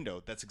 year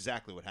window, that's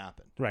exactly what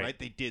happened. Right?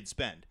 They did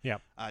spend. Yeah.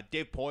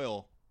 Dave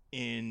Poyle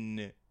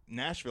in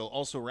Nashville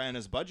also ran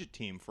his budget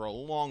team for a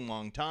long,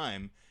 long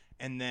time.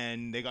 And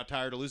then they got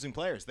tired of losing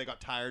players. They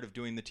got tired of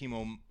doing the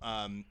Kimmo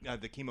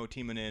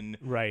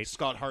Timonen,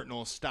 Scott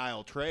Hartnell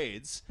style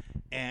trades,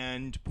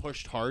 and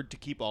pushed hard to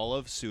keep all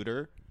of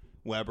Suter,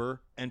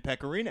 Weber, and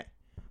Pecorine,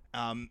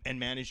 and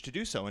managed to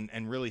do so.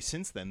 And really,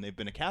 since then, they've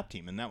been a cap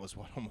team, and that was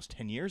almost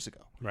 10 years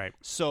ago. Right.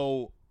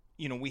 So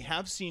we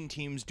have seen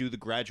teams do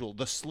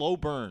the slow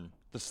burn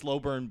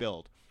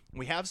build.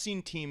 We have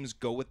seen teams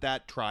go with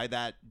that, try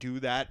that,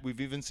 do that.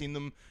 We've even seen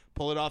them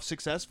pull it off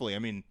successfully. I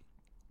mean,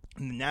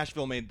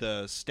 Nashville made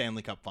the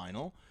Stanley Cup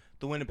final.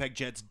 The Winnipeg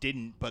Jets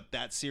didn't, but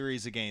that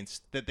series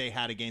that they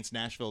had against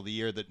Nashville the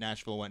year that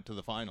Nashville went to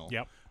the final.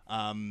 Yep.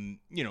 That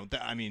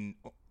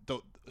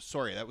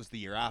was the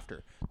year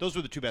after. Those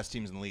were the 2 best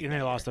teams in the league. And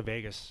they lost to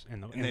Vegas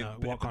but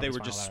they were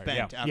just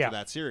spent after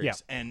that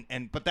series. Yeah.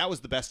 But that was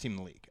the best team in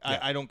the league. Yeah.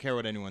 I don't care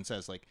what anyone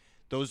says. Like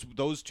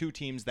those 2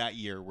 teams that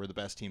year were the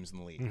best teams in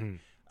the league.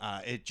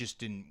 Mm-hmm. It just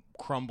didn't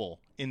crumble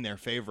in their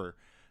favor.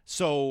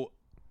 So,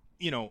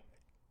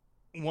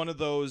 one of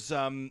those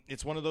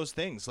it's one of those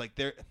things. Like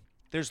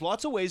there's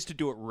lots of ways to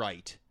do it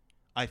right,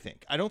 I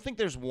think. I don't think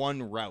there's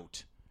one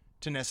route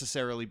to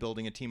necessarily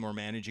building a team or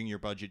managing your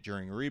budget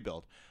during a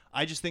rebuild.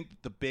 I just think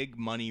that the big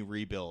money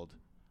rebuild,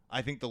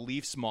 I think the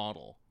Leafs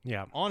model,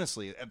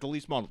 honestly, the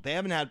Leafs model, they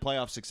haven't had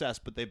playoff success,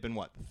 but they've been,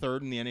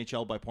 3rd in the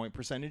NHL by point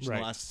percentage in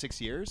the last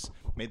 6 years,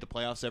 made the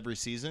playoffs every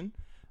season.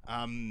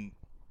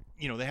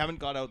 They haven't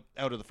got out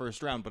of the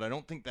first round, but I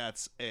don't think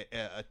that's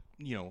a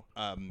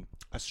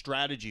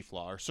strategy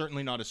flaw, or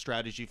certainly not a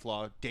strategy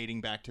flaw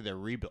dating back to their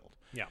rebuild.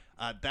 Yeah.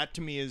 That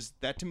to me is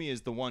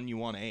the one you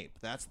want to ape.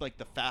 That's like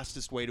the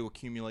fastest way to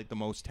accumulate the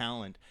most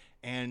talent.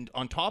 And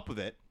on top of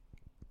it,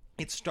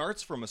 it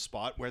starts from a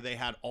spot where they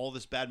had all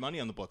this bad money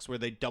on the books, where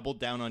they doubled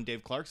down on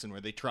Dave Clarkson, where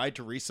they tried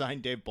to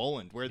re-sign Dave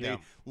Bolland, where they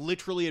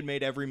literally had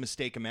made every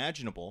mistake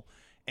imaginable.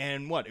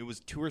 And it was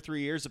 2 or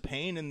 3 years of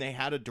pain, and they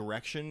had a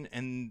direction,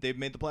 and they've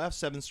made the playoffs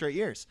 7 straight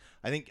years.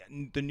 I think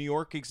the New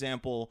York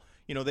example,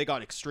 they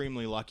got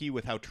extremely lucky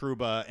with how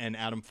Trouba and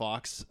Adam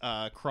Fox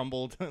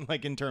crumbled,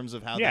 like in terms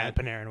of how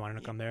Panarin wanted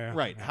to come there,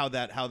 right? How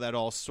that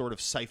all sort of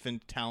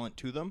siphoned talent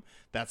to them.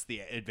 That's the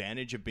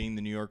advantage of being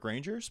the New York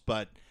Rangers,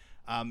 but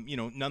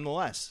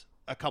nonetheless,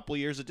 a couple of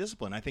years of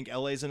discipline. I think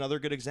LA is another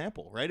good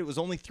example, right? It was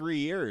only 3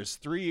 years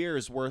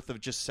worth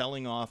of just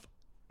selling off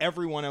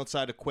everyone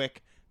outside of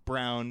Quick,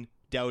 Brown,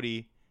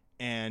 Doughty,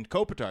 and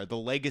Kopitar, the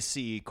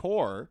legacy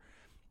core,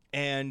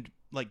 and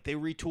they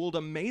retooled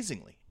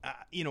amazingly.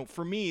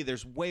 For me,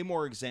 there's way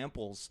more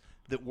examples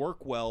that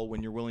work well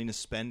when you're willing to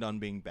spend on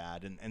being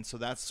bad, and so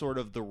that's sort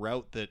of the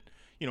route that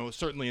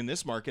certainly in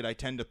this market I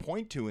tend to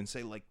point to and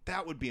say,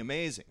 that would be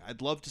amazing.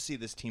 I'd love to see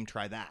this team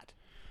try that.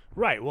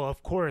 Right. Well,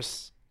 of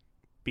course,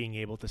 being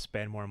able to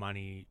spend more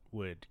money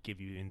would give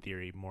you, in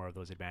theory, more of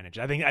those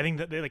advantages. I think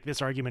that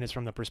this argument is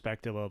from the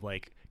perspective of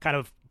kind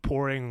of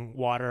pouring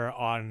water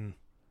on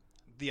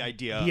the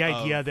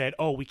idea that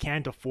we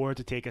can't afford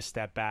to take a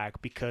step back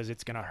because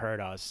it's going to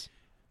hurt us.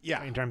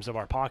 Yeah, in terms of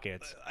our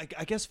pockets.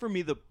 I guess for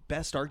me, the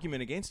best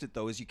argument against it,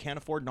 though, is you can't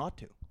afford not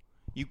to.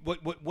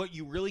 What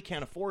you really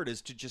can't afford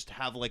is to just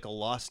have like a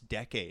lost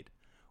decade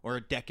or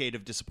a decade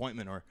of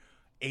disappointment or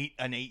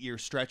an 8-year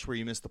stretch where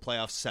you miss the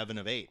playoffs 7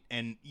 of 8.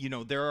 And,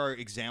 there are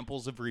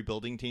examples of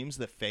rebuilding teams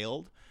that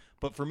failed.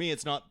 But for me,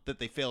 it's not that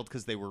they failed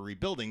because they were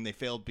rebuilding. They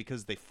failed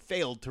because they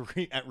failed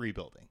at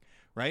rebuilding,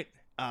 right?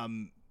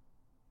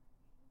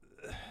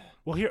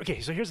 Well,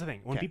 so here's the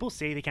thing. When people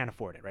say they can't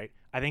afford it, right?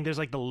 I think there's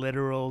like the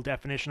literal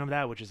definition of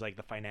that, which is like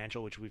the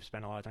financial, which we've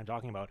spent a lot of time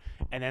talking about.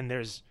 And then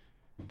there's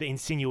the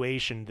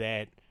insinuation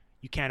that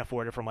you can't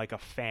afford it from like a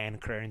fan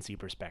currency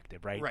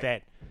perspective, right?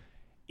 That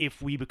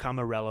if we become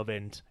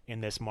irrelevant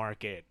in this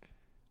market,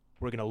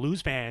 we're going to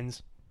lose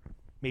fans,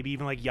 maybe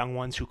even like young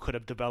ones who could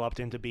have developed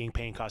into being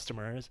paying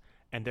customers,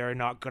 and they're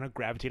not going to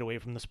gravitate away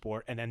from the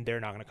sport, and then they're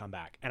not going to come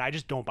back. And I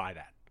just don't buy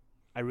that.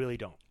 I really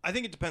don't. I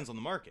think it depends on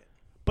the market.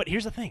 But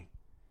here's the thing.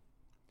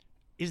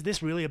 Is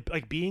this really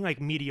like being like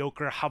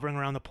mediocre, hovering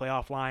around the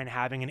playoff line,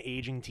 having an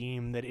aging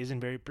team that isn't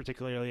very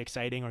particularly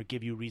exciting or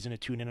give you reason to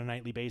tune in on a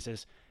nightly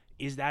basis?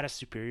 Is that a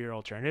superior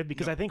alternative?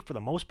 Because I think for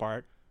the most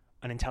part,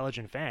 an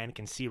intelligent fan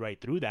can see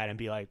right through that and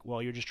be like,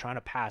 well, you're just trying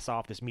to pass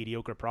off this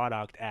mediocre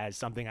product as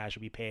something I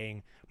should be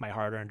paying my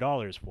hard-earned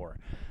dollars for.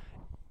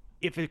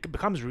 If it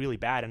becomes really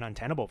bad and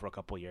untenable for a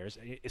couple of years,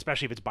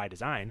 especially if it's by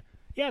design,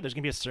 there's going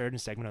to be a certain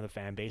segment of the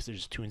fan base that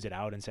just tunes it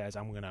out and says,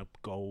 I'm going to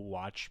go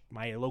watch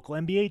my local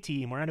NBA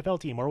team or NFL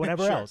team or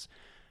whatever else.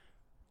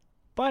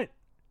 But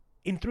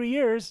in 3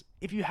 years,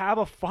 if you have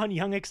a fun,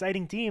 young,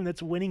 exciting team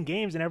that's winning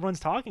games and everyone's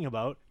talking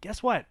about,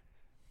 guess what?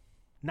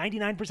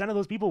 99% of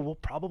those people will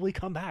probably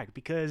come back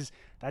because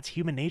that's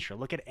human nature.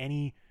 Look at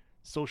any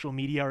social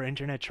media or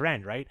internet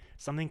trend, right?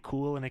 Something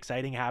cool and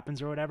exciting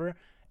happens or whatever.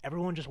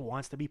 Everyone just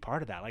wants to be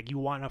part of that. Like, you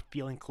want to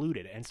feel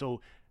included. And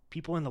so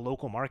people in the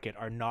local market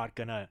are not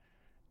going to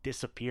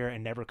disappear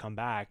and never come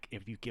back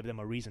if you give them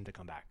a reason to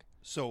come back.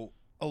 So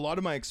a lot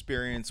of my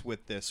experience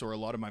with this, or a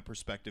lot of my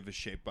perspective, is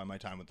shaped by my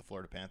time with the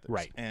Florida Panthers.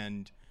 Right.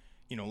 And,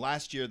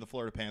 last year, the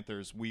Florida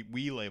Panthers,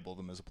 we labeled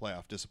them as a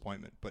playoff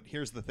disappointment. But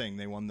here's the thing.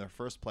 They won their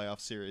first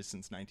playoff series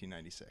since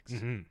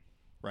 1996.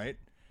 Right?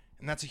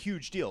 And that's a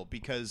huge deal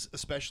because,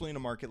 especially in a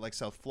market like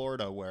South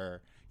Florida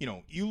where,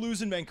 you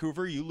lose in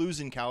Vancouver, you lose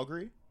in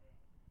Calgary,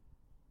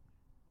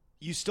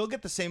 you still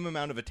get the same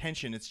amount of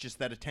attention. It's just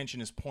that attention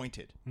is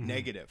pointed,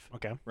 negative.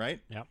 Okay. Right?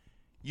 Yeah.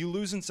 You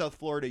lose in South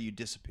Florida, you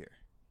disappear.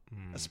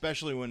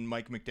 Especially when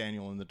Mike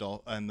McDaniel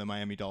and the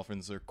Miami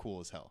Dolphins are cool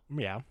as hell.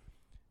 Yeah.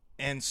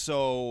 And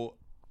so,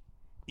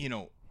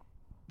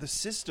 the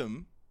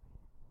system,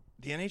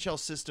 the NHL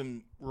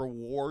system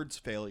rewards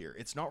failure.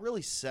 It's not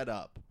really set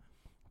up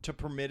to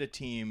permit a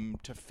team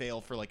to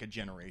fail for like a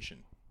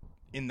generation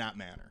in that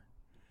manner.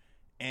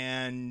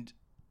 And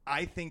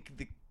I think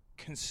the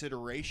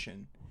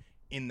consideration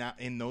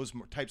in those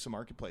types of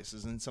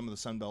marketplaces and some of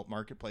the Sunbelt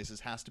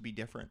marketplaces has to be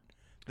different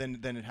than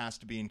it has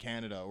to be in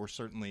Canada, or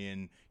certainly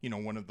in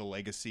one of the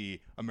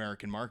legacy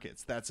American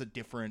markets. That's a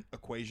different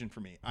equation for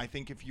me. I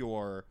think if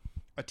you're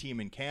a team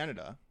in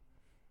Canada,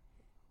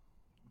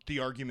 the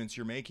arguments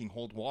you're making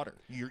hold water.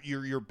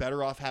 You're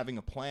better off having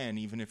a plan,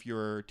 even if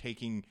you're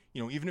taking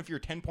even if you're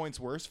 10 points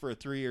worse for a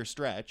 3-year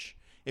stretch.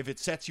 If it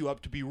sets you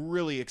up to be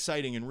really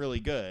exciting and really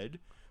good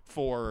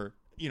for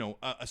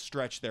a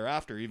stretch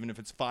thereafter, even if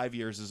it's 5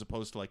 years as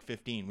opposed to like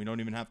 15. We don't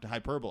even have to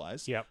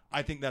hyperbolize. Yep.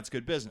 I think that's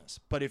good business.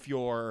 But if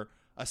you're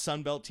a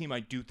Sunbelt team,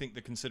 I do think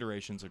the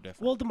considerations are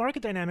different. Well, the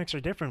market dynamics are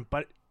different,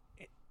 but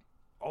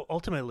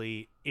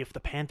ultimately, if the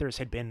Panthers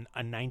had been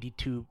a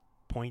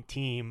 92-point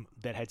team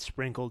that had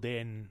sprinkled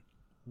in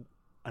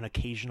an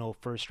occasional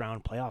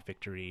first-round playoff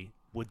victory,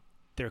 would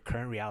their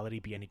current reality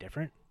be any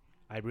different?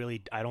 I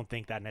don't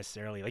think that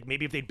necessarily. Like,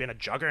 maybe if they'd been a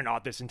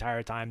juggernaut this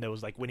entire time that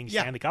was like winning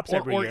Stanley Cups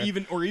every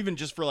year. Or even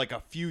just for like a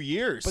few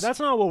years. But that's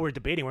not what we're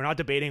debating. We're not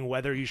debating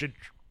whether you should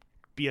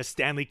be a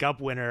Stanley Cup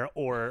winner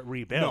or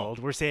rebuild.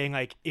 No. We're saying,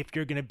 like, if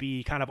you're going to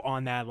be kind of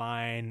on that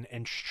line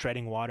and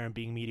treading water and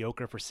being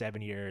mediocre for 7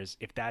 years,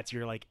 if that's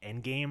your like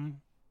end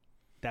game,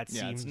 that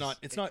seems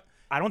it's not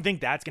I don't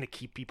think that's going to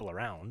keep people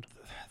around.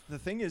 The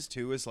thing is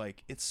too is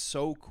like, it's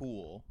so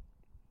cool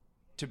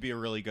to be a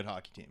really good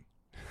hockey team.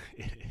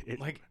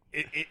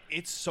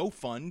 It's so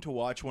fun to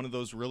watch one of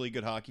those really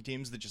good hockey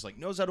teams that just like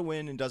knows how to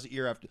win and does it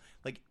year after.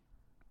 Like,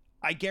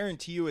 I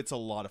guarantee you it's a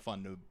lot of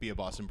fun to be a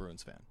Boston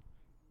Bruins fan.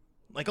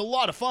 Like, a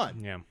lot of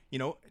fun.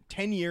 Yeah.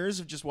 10 years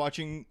of just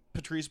watching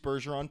Patrice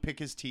Bergeron pick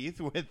his teeth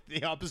with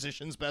the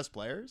opposition's best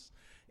players.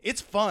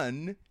 It's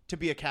fun to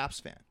be a Caps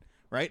fan,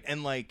 right?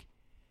 And like,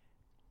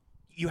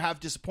 you have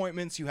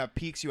disappointments, you have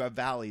peaks, you have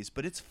valleys,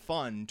 but it's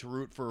fun to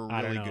root for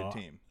a really good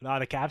team. No,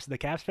 the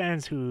Caps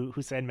fans who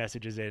send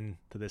messages in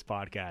to this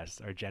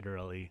podcast are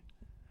generally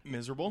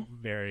miserable.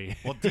 Very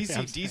well.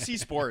 DC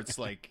sports,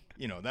 like,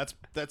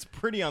 that's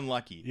pretty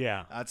unlucky.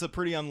 Yeah, that's a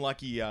pretty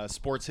unlucky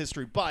sports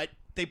history. But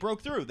they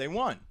broke through. They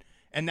won,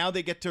 and now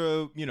they get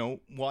to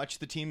watch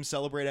the team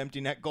celebrate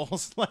empty net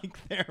goals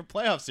like their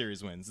playoff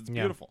series wins. It's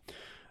beautiful.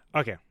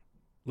 Okay.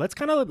 Let's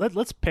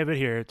pivot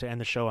here to end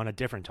the show on a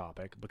different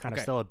topic, but kind of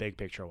still a big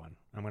picture one.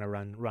 I'm going to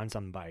run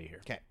something by you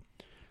here. Okay.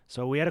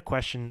 So we had a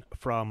question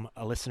from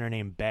a listener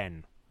named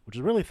Ben, which is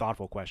a really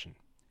thoughtful question.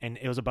 And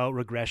it was about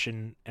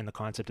regression and the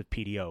concept of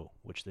PDO,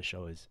 which the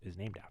show is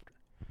named after.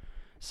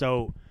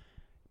 So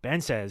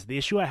Ben says, the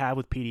issue I have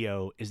with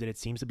PDO is that it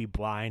seems to be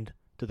blind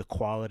to the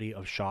quality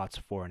of shots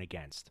for and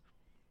against.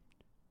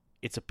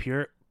 It's a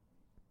pure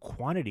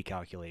quantity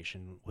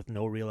calculation with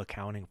no real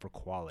accounting for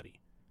quality.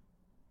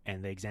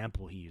 And the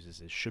example he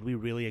uses is, should we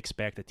really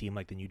expect a team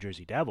like the New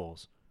Jersey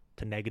Devils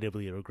to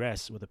negatively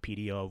regress with a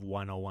PDO of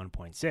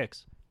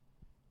 101.6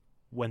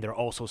 when they're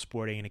also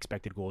sporting an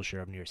expected goal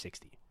share of near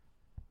 60?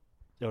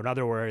 So in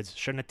other words,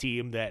 shouldn't a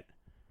team that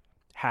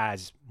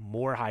has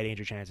more high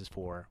danger chances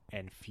for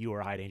and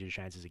fewer high danger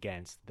chances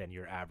against than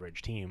your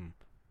average team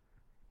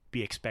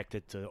be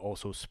expected to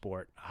also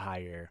sport a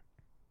higher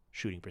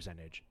shooting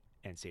percentage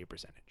and save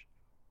percentage?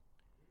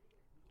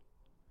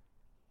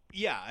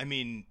 Yeah, I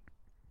mean,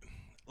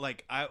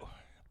 like I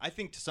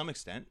think to some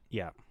extent.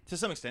 Yeah. To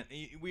some extent,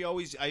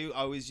 I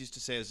always used to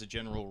say as a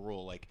general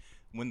rule, like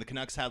when the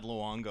Canucks had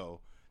Luongo,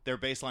 their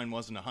baseline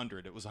wasn't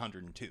 100, it was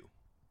 102,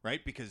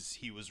 right? Because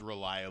he was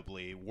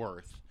reliably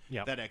worth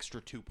that extra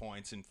 2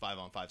 points in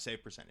 5-on-5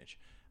 save percentage.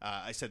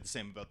 I said the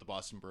same about the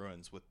Boston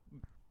Bruins with,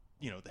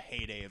 the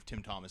heyday of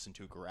Tim Thomas and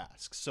Tuukka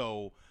Rask.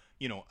 So,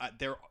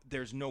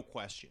 there's no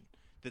question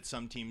that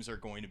some teams are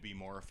going to be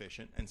more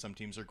efficient and some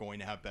teams are going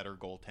to have better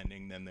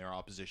goaltending than their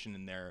opposition,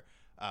 and their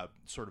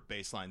sort of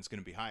baseline is going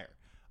to be higher.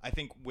 I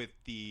think with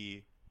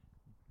the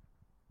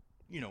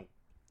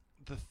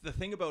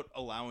thing about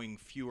allowing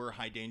fewer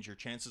high danger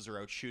chances or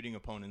out shooting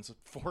opponents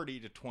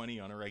 40 to 20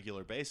 on a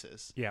regular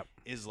basis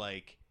is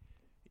like,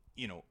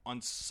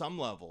 on some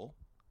level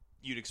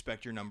you'd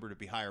expect your number to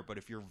be higher, but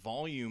if your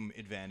volume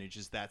advantage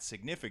is that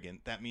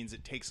significant, that means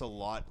it takes a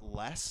lot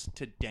less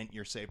to dent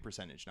your save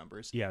percentage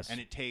numbers. Yes. And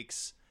it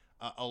takes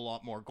a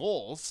lot more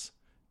goals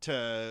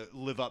to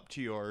live up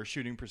to your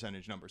shooting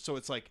percentage numbers. So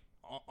it's like,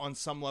 on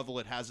some level,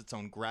 it has its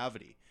own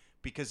gravity,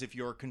 because if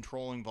you're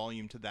controlling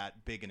volume to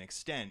that big an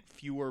extent,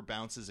 fewer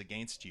bounces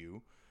against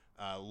you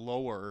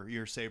lower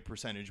your save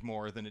percentage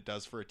more than it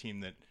does for a team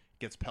that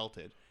gets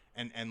pelted.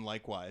 And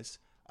likewise,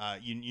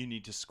 you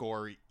need to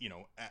score, you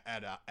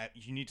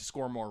need to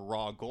score more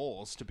raw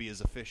goals to be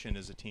as efficient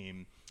as a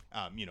team.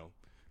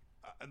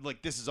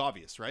 Like this is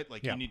obvious, right?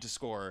 Like you need to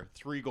score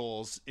 3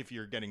 goals if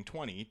you're getting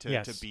 20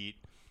 to beat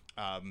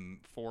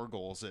 4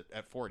 goals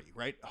at 40,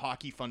 right?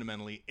 Hockey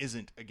fundamentally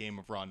isn't a game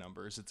of raw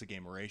numbers, it's a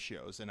game of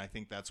ratios, and I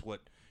think that's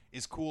what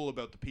is cool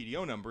about the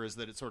PDO number, is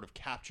that it sort of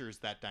captures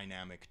that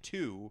dynamic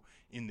too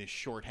in this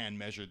shorthand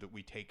measure that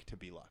we take to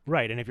be luck.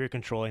 Right, and if you're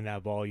controlling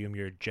that volume,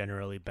 you're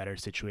generally better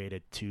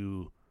situated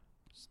to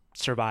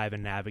survive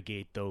and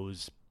navigate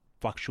those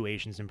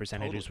fluctuations in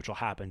percentages, which will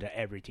happen to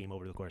every team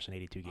over the course of an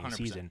 82-game 100%.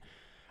 season.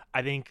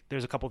 I think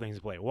there's a couple things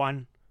to play.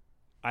 One,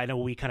 I know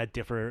we kind of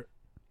differ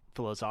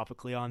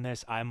philosophically on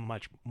this. I'm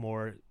much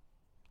more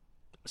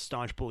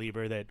staunch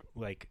believer that,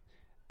 like,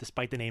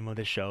 despite the name of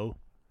the show,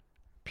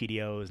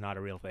 PDO is not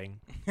a real thing.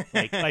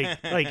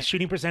 Like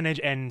shooting percentage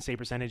and save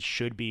percentage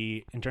should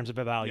be, in terms of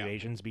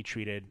evaluations, be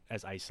treated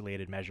as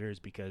isolated measures,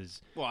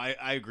 because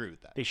I agree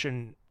with that.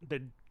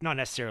 They're not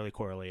necessarily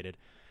correlated.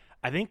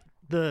 I think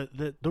the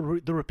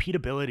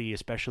repeatability,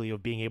 especially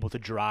of being able to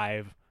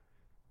drive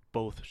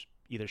both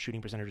either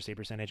shooting percentage or save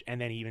percentage, and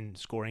then even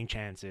scoring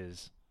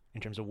chances in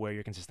terms of where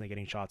you're consistently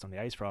getting shots on the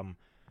ice from,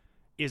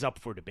 is up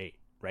for debate,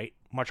 right?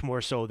 Much more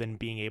so than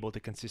being able to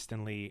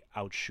consistently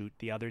outshoot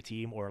the other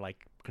team or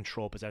like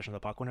control possession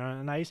of the puck when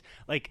on the ice.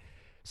 Like,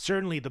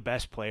 certainly the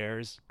best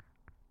players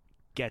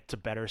get to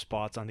better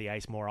spots on the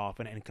ice more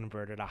often and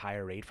convert at a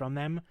higher rate from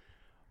them.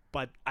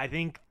 But I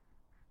think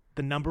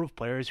the number of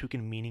players who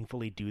can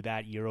meaningfully do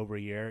that year over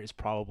year is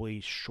probably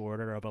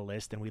shorter of a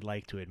list than we'd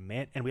like to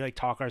admit. And we like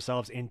talk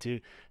ourselves into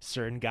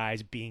certain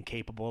guys being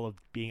capable of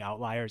being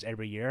outliers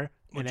every year.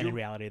 And then in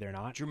reality, they're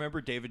not. Do you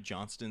remember David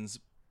Johnston's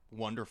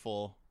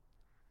wonderful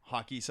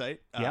hockey site?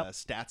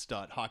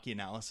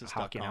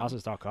 Stats.hockeyanalysis.com.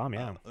 Hockeyanalysis.com,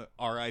 yeah.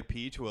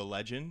 RIP to a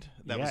legend.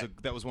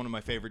 That was one of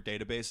my favorite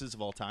databases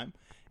of all time.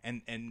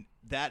 And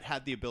that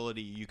had the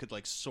ability, you could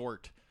like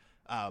sort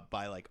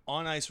by like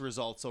on ice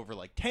results over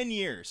like 10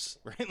 years,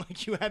 right?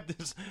 Like you had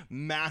this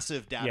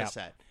massive data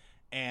set.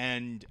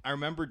 And I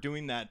remember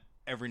doing that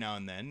every now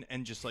and then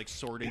and just like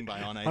sorting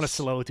by on ice. On a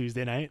slow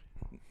Tuesday night.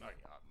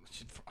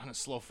 On a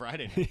slow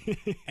Friday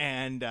night.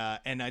 and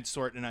I'd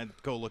sort and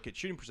I'd go look at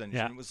shooting percentage,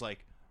 and it was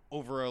like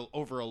over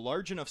a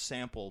large enough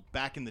sample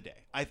back in the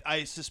day.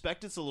 I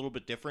suspect it's a little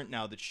bit different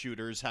now that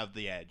shooters have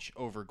the edge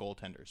over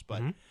goaltenders,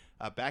 but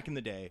back in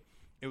the day,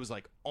 it was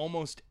like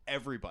almost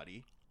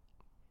everybody,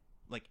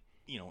 like,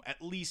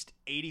 at least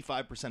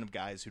 85% of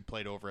guys who'd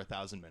played over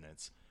 1,000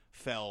 minutes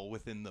fell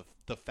within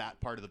the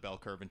fat part of the bell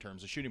curve in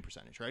terms of shooting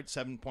percentage, right?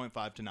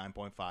 7.5 to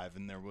 9.5,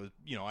 and there was,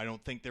 I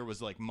don't think there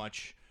was like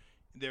much.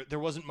 There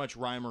wasn't much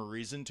rhyme or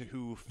reason to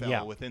who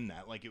fell within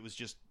that. Like, it was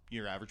just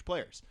your average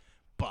players.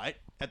 But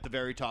at the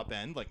very top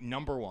end, like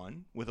number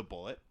one with a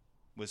bullet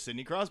was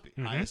Sidney Crosby,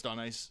 highest on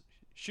ice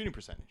shooting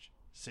percentage.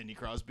 Sidney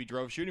Crosby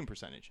drove shooting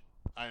percentage.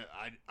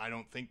 I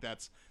don't think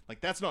that's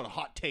not a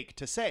hot take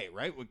to say,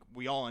 right?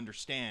 We all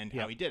understand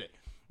how he did it.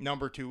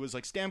 Number 2 was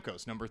like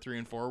Stamkos. Number 3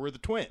 and 4 were the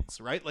Twins,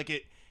 right? Like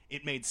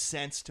it made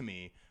sense to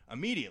me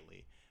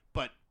immediately.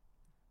 But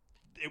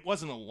it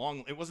wasn't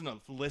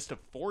a list of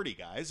 40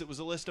 guys. It was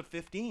a list of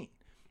 15.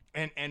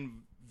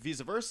 And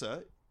vice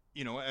versa,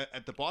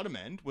 at the bottom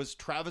end was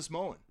Travis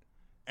Moen.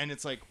 And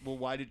it's like, well,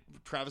 why did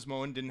Travis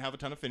Moen didn't have a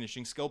ton of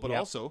finishing skill, but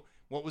also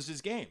what was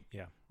his game?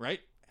 Yeah. Right?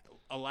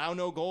 Allow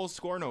no goals,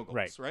 score no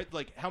goals, right?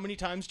 Like, how many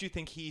times do you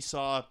think he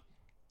saw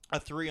a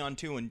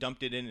 3-on-2 and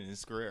dumped it in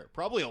his career?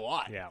 Probably a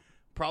lot. Yeah.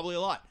 Probably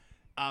a lot.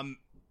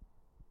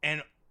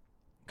 And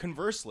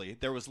conversely,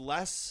 there was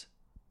less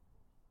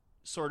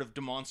sort of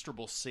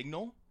demonstrable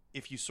signal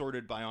if you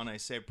sorted by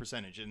on-ice save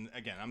percentage. And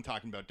again, I'm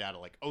talking about data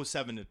like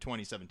 07 to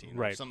 2017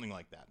 or something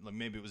like that. Like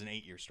maybe it was an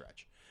 8-year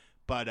stretch.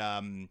 But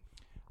I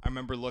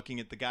remember looking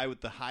at the guy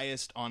with the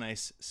highest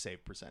on-ice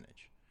save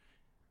percentage.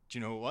 Do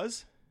you know who it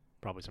was?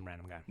 Probably some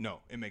random guy.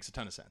 No, it makes a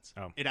ton of sense.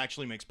 Oh. It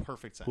actually makes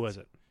perfect sense. Who is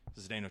it?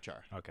 Zdeno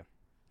Chara. Okay.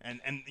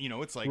 And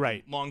it's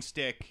like long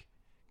stick,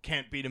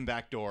 can't beat him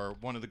backdoor,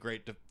 one of the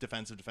great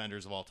defensive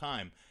defenders of all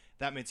time.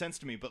 That made sense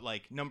to me, but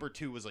like number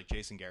 2 was like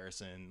Jason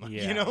Garrison. Like,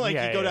 you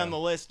go down the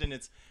list and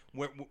it's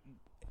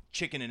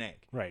chicken and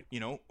egg. Right.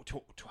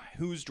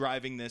 Who's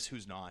driving this,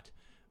 who's not.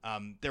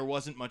 There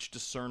wasn't much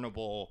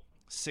discernible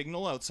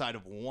signal outside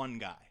of one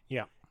guy.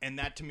 Yeah. And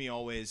that to me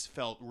always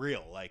felt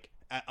real. Like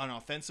an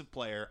offensive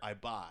player I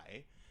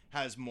buy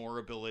has more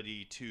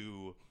ability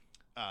to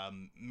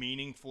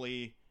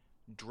meaningfully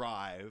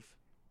drive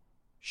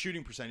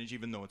shooting percentage,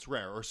 even though it's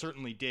rare, or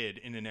certainly did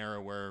in an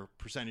era where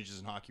percentages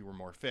in hockey were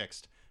more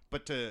fixed.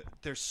 But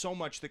there's so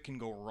much that can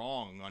go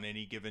wrong on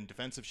any given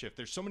defensive shift.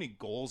 There's so many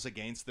goals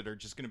against that are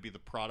just going to be the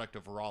product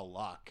of raw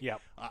luck. Yeah.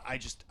 I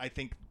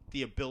think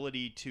the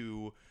ability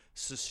to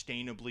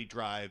sustainably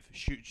drive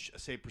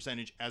save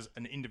percentage as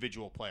an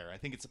individual player. I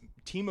think it's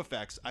team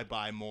effects I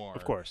buy more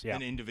of course,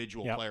 than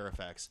individual player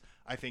effects.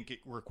 I think it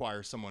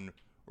requires someone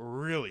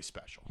really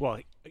special. Well,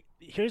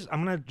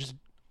 I'm going to just...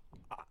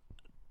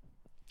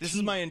 This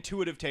is my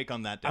intuitive take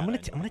on that data. I'm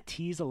gonna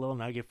tease a little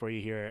nugget for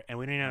you here, and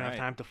we don't even have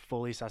time to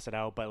fully suss it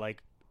out. But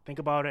like, think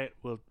about it.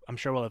 I'm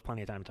sure we'll have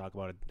plenty of time to talk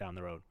about it down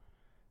the road.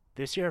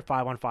 This year,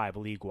 5-on-5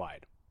 league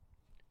wide,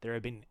 there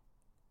have been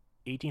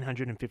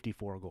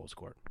 1,854 goals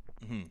scored.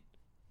 Mm-hmm.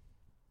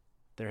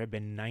 There have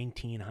been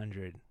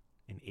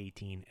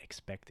 1,918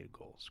 expected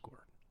goals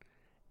scored,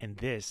 and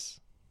the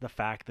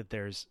fact that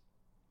there's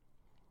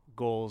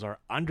goals are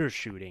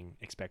undershooting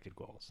expected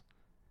goals,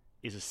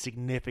 is a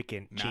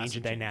significant change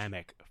in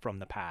dynamic from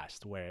the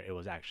past, where it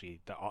was actually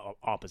the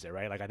opposite,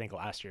 right? Like I think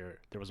last year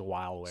there was a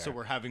while where... So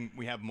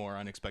we have more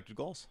unexpected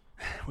goals?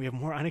 We have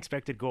more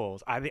unexpected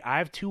goals. I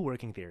have 2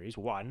 working theories.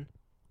 One,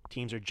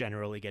 teams are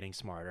generally getting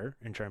smarter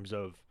in terms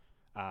of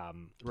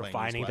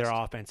refining their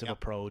offensive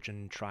approach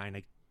and trying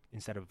to,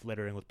 instead of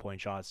littering with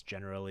point shots,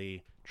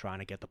 generally trying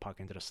to get the puck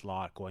into the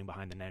slot, going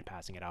behind the net,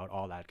 passing it out,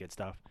 all that good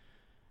stuff.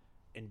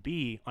 And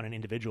B, on an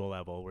individual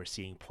level, we're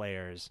seeing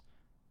players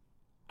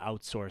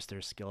outsource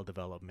their skill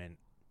development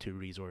to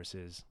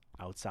resources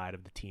outside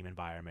of the team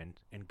environment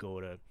and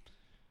go to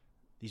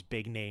these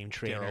big name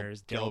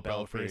trainers, Daryl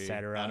Belfry,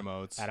 etc., Adam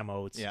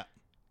Oates,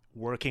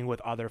 working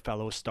with other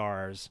fellow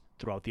stars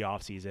throughout the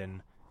offseason,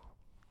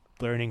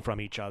 learning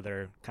from each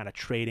other, kind of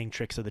trading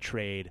tricks of the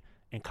trade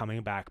and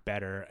coming back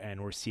better.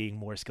 And we're seeing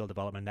more skill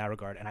development in that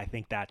regard. And I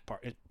think that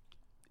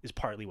is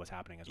partly what's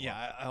happening as well.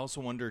 Yeah, I also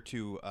wonder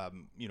too,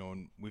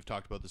 and we've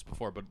talked about this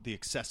before, but the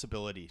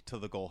accessibility to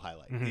the goal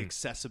highlight, the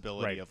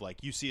accessibility of like,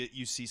 you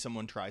see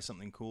someone try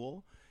something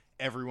cool,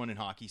 everyone in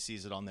hockey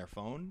sees it on their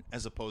phone,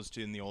 as opposed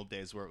to in the old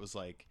days where it was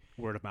like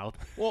word of mouth.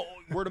 Well,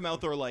 word of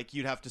mouth, or like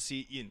you'd have to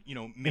see,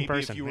 maybe in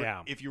person,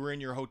 if you were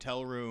in your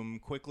hotel room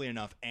quickly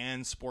enough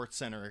and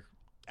SportsCenter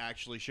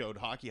actually showed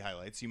hockey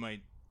highlights, you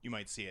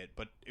might see it,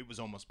 but it was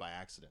almost by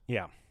accident.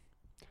 Yeah.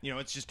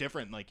 It's just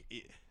different. Like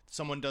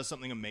someone does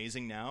something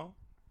amazing now,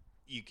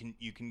 you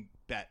can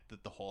bet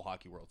that the whole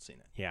hockey world's seen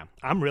it. Yeah,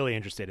 I'm really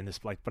interested in this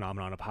like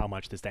phenomenon of how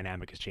much this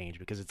dynamic has changed,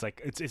 because it's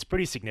like it's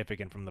pretty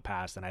significant from the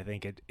past, and I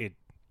think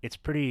it's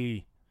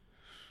pretty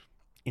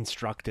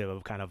instructive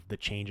of kind of the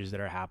changes that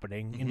are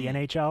happening in the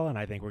NHL, and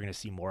I think we're going to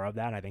see more of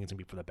that. And I think it's going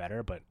to be for the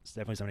better, but it's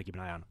definitely something to keep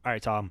an eye on. All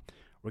right, Tom,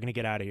 we're going to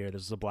get out of here.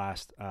 This is a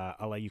blast.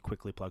 I'll let you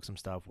quickly plug some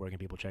stuff. Where can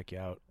people check you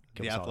out?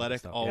 The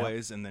Athletic,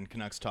 always, and then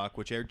Canucks Talk,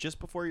 which aired just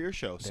before your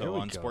show. So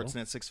on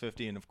Sportsnet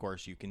 650, and of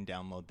course you can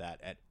download that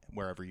at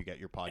wherever you get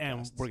your podcasts.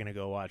 And we're gonna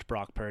go watch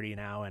Brock Purdy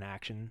now in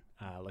action.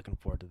 Looking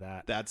forward to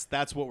that.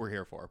 That's what we're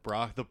here for.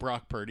 The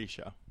Brock Purdy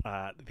show.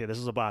 Okay, this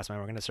is a blast, man.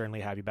 We're gonna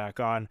certainly have you back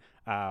on.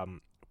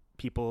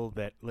 People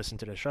that listen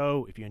to the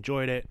show, if you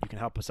enjoyed it, you can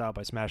help us out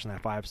by smashing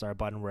that 5-star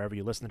button wherever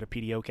you listen to the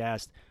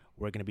PDOcast.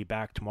 We're gonna be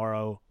back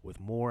tomorrow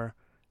with more.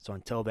 So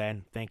until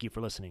then, thank you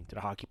for listening to the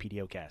Hockey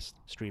PDOcast,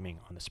 streaming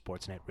on the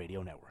Sportsnet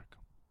Radio Network.